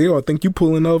 but they don't think you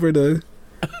pulling over to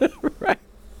right.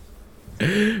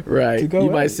 You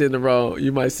might send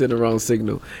the wrong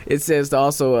signal. It says to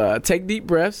also take deep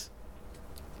breaths,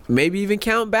 maybe even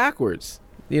count backwards.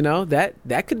 You know,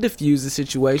 that could diffuse the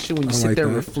situation when you sit there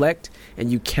and reflect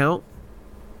and you count.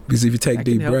 Because if you take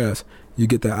deep breaths, you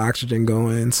get the oxygen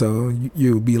going, so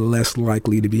you'll be less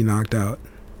likely to be knocked out.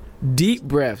 Deep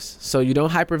breaths, so you don't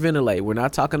hyperventilate. We're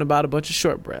not talking about a bunch of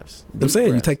short breaths. I'm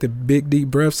saying you take the big deep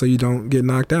breath so you don't get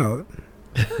knocked out.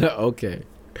 Okay.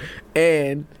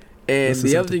 And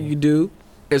the other thing you do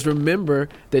is remember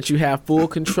that you have full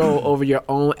control over your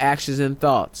own actions and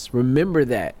thoughts. Remember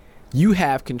that. You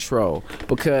have control,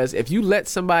 because if you let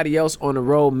somebody else on the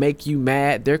road make you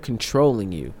mad, they're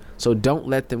controlling you. So don't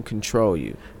let them control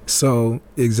you. So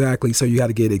exactly. So you got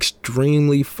to get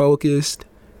extremely focused,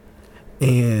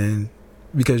 and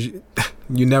because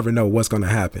you never know what's going to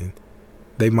happen.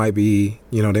 They might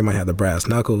have the brass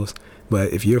knuckles,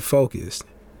 but if you're focused,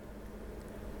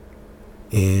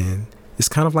 and it's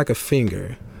kind of like a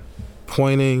finger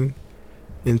pointing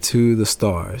into the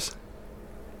stars.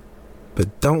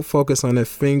 But don't focus on that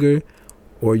finger,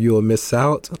 or you'll miss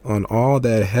out on all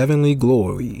that heavenly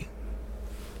glory.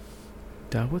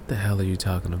 Dad, what the hell are you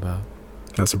talking about?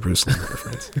 That's a Bruce Lee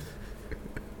reference.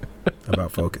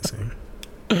 About focusing.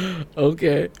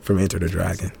 Okay. From Enter the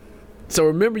Dragon. So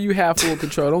remember, you have full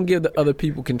control. Don't give the other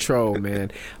people control,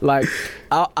 man. Like,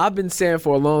 I've been saying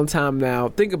for a long time now,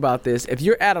 think about this. If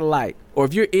you're at a light, or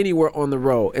if you're anywhere on the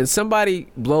road, and somebody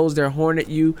blows their horn at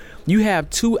you, you have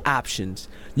two options.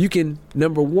 You can,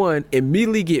 number one,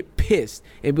 immediately get pissed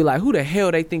and be like, who the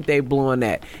hell they think they blowing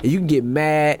at? And you can get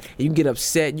mad, and you can get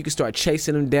upset, you can start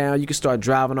chasing them down, you can start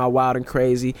driving all wild and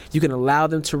crazy. You can allow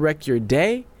them to wreck your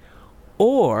day,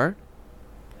 or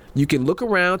you can look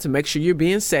around to make sure you're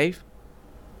being safe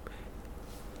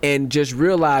and just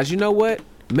realize, you know what?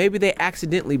 Maybe they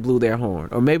accidentally blew their horn,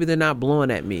 or maybe they're not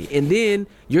blowing at me. And then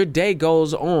your day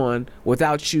goes on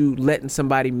without you letting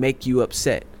somebody make you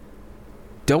upset.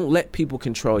 Don't let people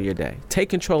control your day. Take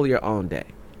control of your own day.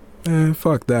 Man,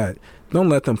 fuck that. Don't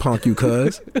let them punk you,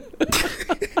 cuz.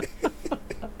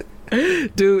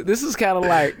 Dude, this is kind of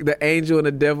like the angel and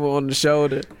the devil on the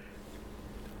shoulder.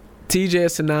 TJ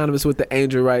is synonymous with the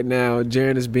angel right now.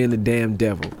 Jaren is being the damn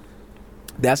devil.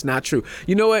 That's not true.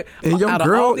 You know what? And your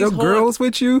girl is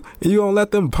with you, and you don't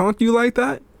let them punk you like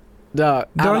that? Dog,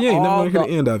 Dog, you ain't never gonna hear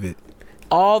the end of it.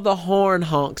 All the horn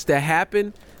honks that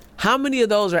happen, how many of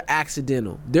those are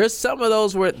accidental? There's some of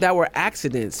those that were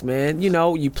accidents, man. You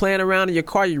know, you playing around in your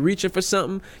car, you reaching for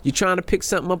something, you trying to pick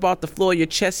something up off the floor, your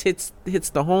chest hits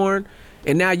the horn,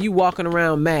 and now you walking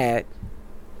around mad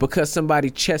because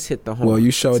somebody chest hit the horn. Well, you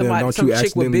show them, don't you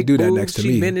accidentally do that next to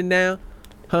me. She bending down,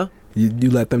 huh? You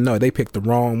let them know they picked the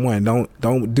wrong one.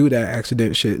 Don't do that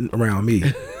accident shit around me.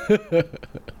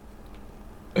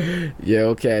 Yeah,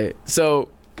 okay. So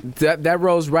that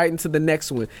rolls right into the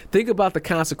next one. Think about the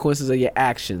consequences of your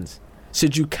actions.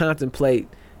 Should you contemplate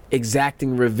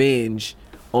exacting revenge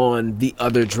on the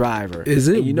other driver? Is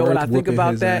it? And you know what I think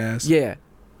about that? Ass? Yeah.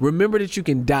 Remember that you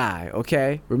can die,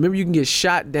 okay? Remember you can get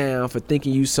shot down for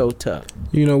thinking you so tough.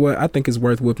 You know what? I think it's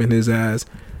worth whooping his ass,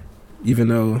 even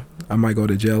though I might go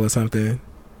to jail or something.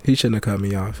 He shouldn't have cut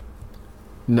me off.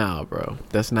 Nah, bro.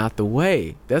 That's not the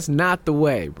way. That's not the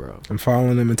way, bro. I'm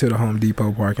following him into the Home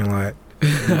Depot parking lot.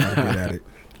 Get at it.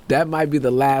 That might be the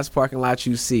last parking lot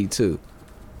you see, too.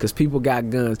 Because people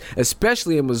got guns.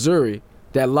 Especially in Missouri.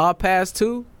 That law passed,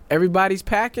 too. Everybody's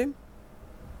packing.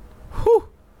 Whew.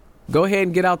 Go ahead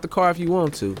and get out the car if you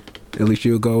want to. At least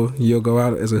you'll go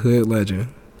out as a hood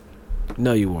legend.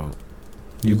 No, you won't.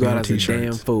 You go out as a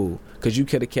damn fool. Because you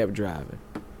could have kept driving.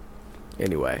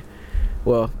 Anyway.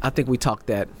 Well, I think we talked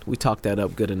that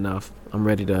up good enough. I'm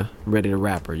ready to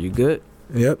wrap her. You good?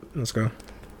 Yep, let's go.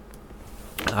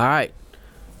 All right.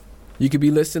 You could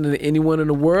be listening to anyone in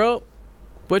the world,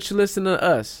 but you're listening to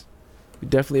us. We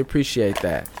definitely appreciate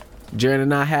that. Jaren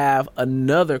and I have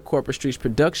another Corporate Streets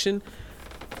production.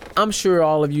 I'm sure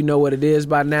all of you know what it is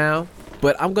by now,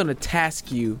 but I'm going to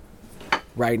task you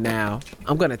right now.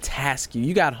 I'm going to task you.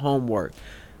 You got homework.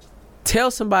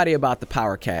 Tell somebody about the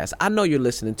Powercast. I know you're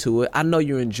listening to it. I know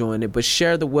you're enjoying it, but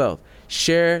share the wealth.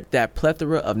 Share that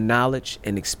plethora of knowledge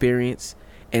and experience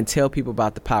and tell people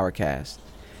about the Powercast.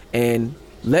 And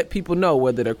let people know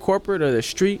whether they're corporate or they're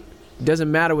street. It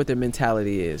doesn't matter what their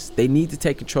mentality is. They need to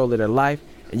take control of their life,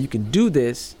 and you can do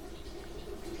this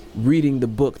reading the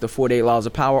book, The 48 Laws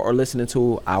of Power, or listening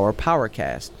to our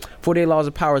Powercast. 48 Laws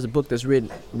of Power is a book that's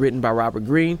written by Robert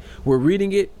Greene. We're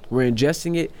reading it, we're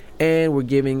ingesting it, and we're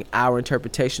giving our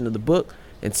interpretation of the book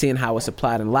and seeing how it's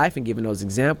applied in life and giving those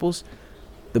examples.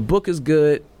 The book is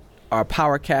good. Our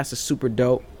Powercast is super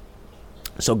dope.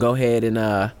 So go ahead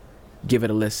and give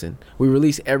it a listen. We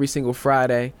release every single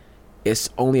Friday.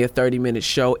 It's only a 30-minute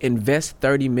show. Invest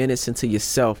 30 minutes into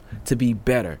yourself to be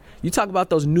better. You talk about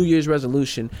those New Year's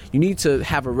resolution. You need to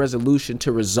have a resolution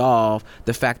to resolve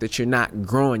the fact that you're not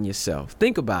growing yourself.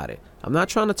 Think about it. I'm not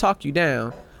trying to talk you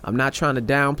down. I'm not trying to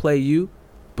downplay you.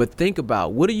 But think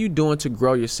about, what are you doing to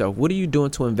grow yourself? What are you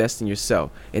doing to invest in yourself?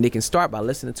 And it can start by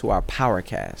listening to our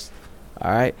Powercast.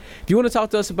 All right? If you want to talk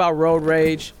to us about road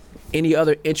rage, any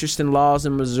other interesting laws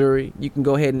in Missouri, you can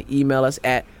go ahead and email us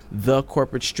at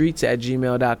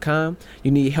thecorporatestreets@gmail.com.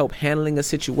 You need help handling a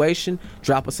situation,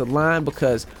 drop us a line,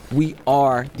 because we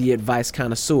are the advice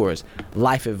connoisseurs.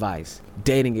 Life advice,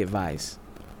 dating advice,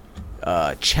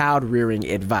 child rearing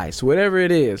advice, whatever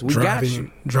it is, we got you.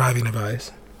 Driving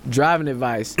advice.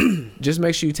 Just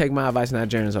make sure you take my advice, not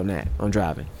Jaren's, on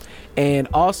driving. And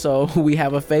also, we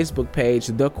have a Facebook page,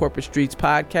 The Corporate Streets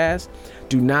Podcast.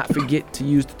 Do not forget to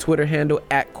use the Twitter handle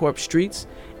 @CorpStreets.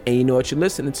 And you know what you're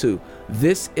listening to.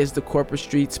 This is the Corporate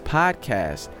Streets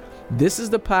Podcast. This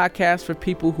is the podcast for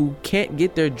people who can't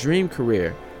get their dream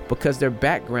career because their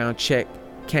background check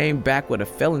came back with a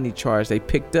felony charge they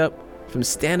picked up from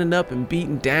standing up and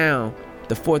beating down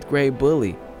the 4th grade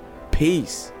bully.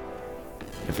 Peace.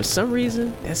 And for some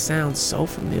reason, that sounds so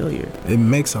familiar. It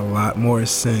makes a lot more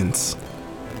sense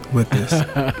with this.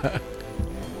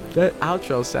 That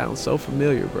outro sounds so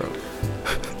familiar, bro.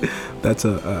 That's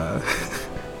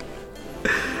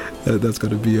that's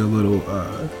gonna be a little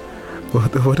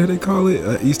what do they call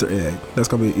it? Easter egg. That's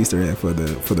gonna be an Easter egg for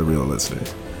the real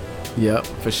listeners. Yep,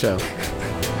 for sure.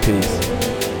 Peace.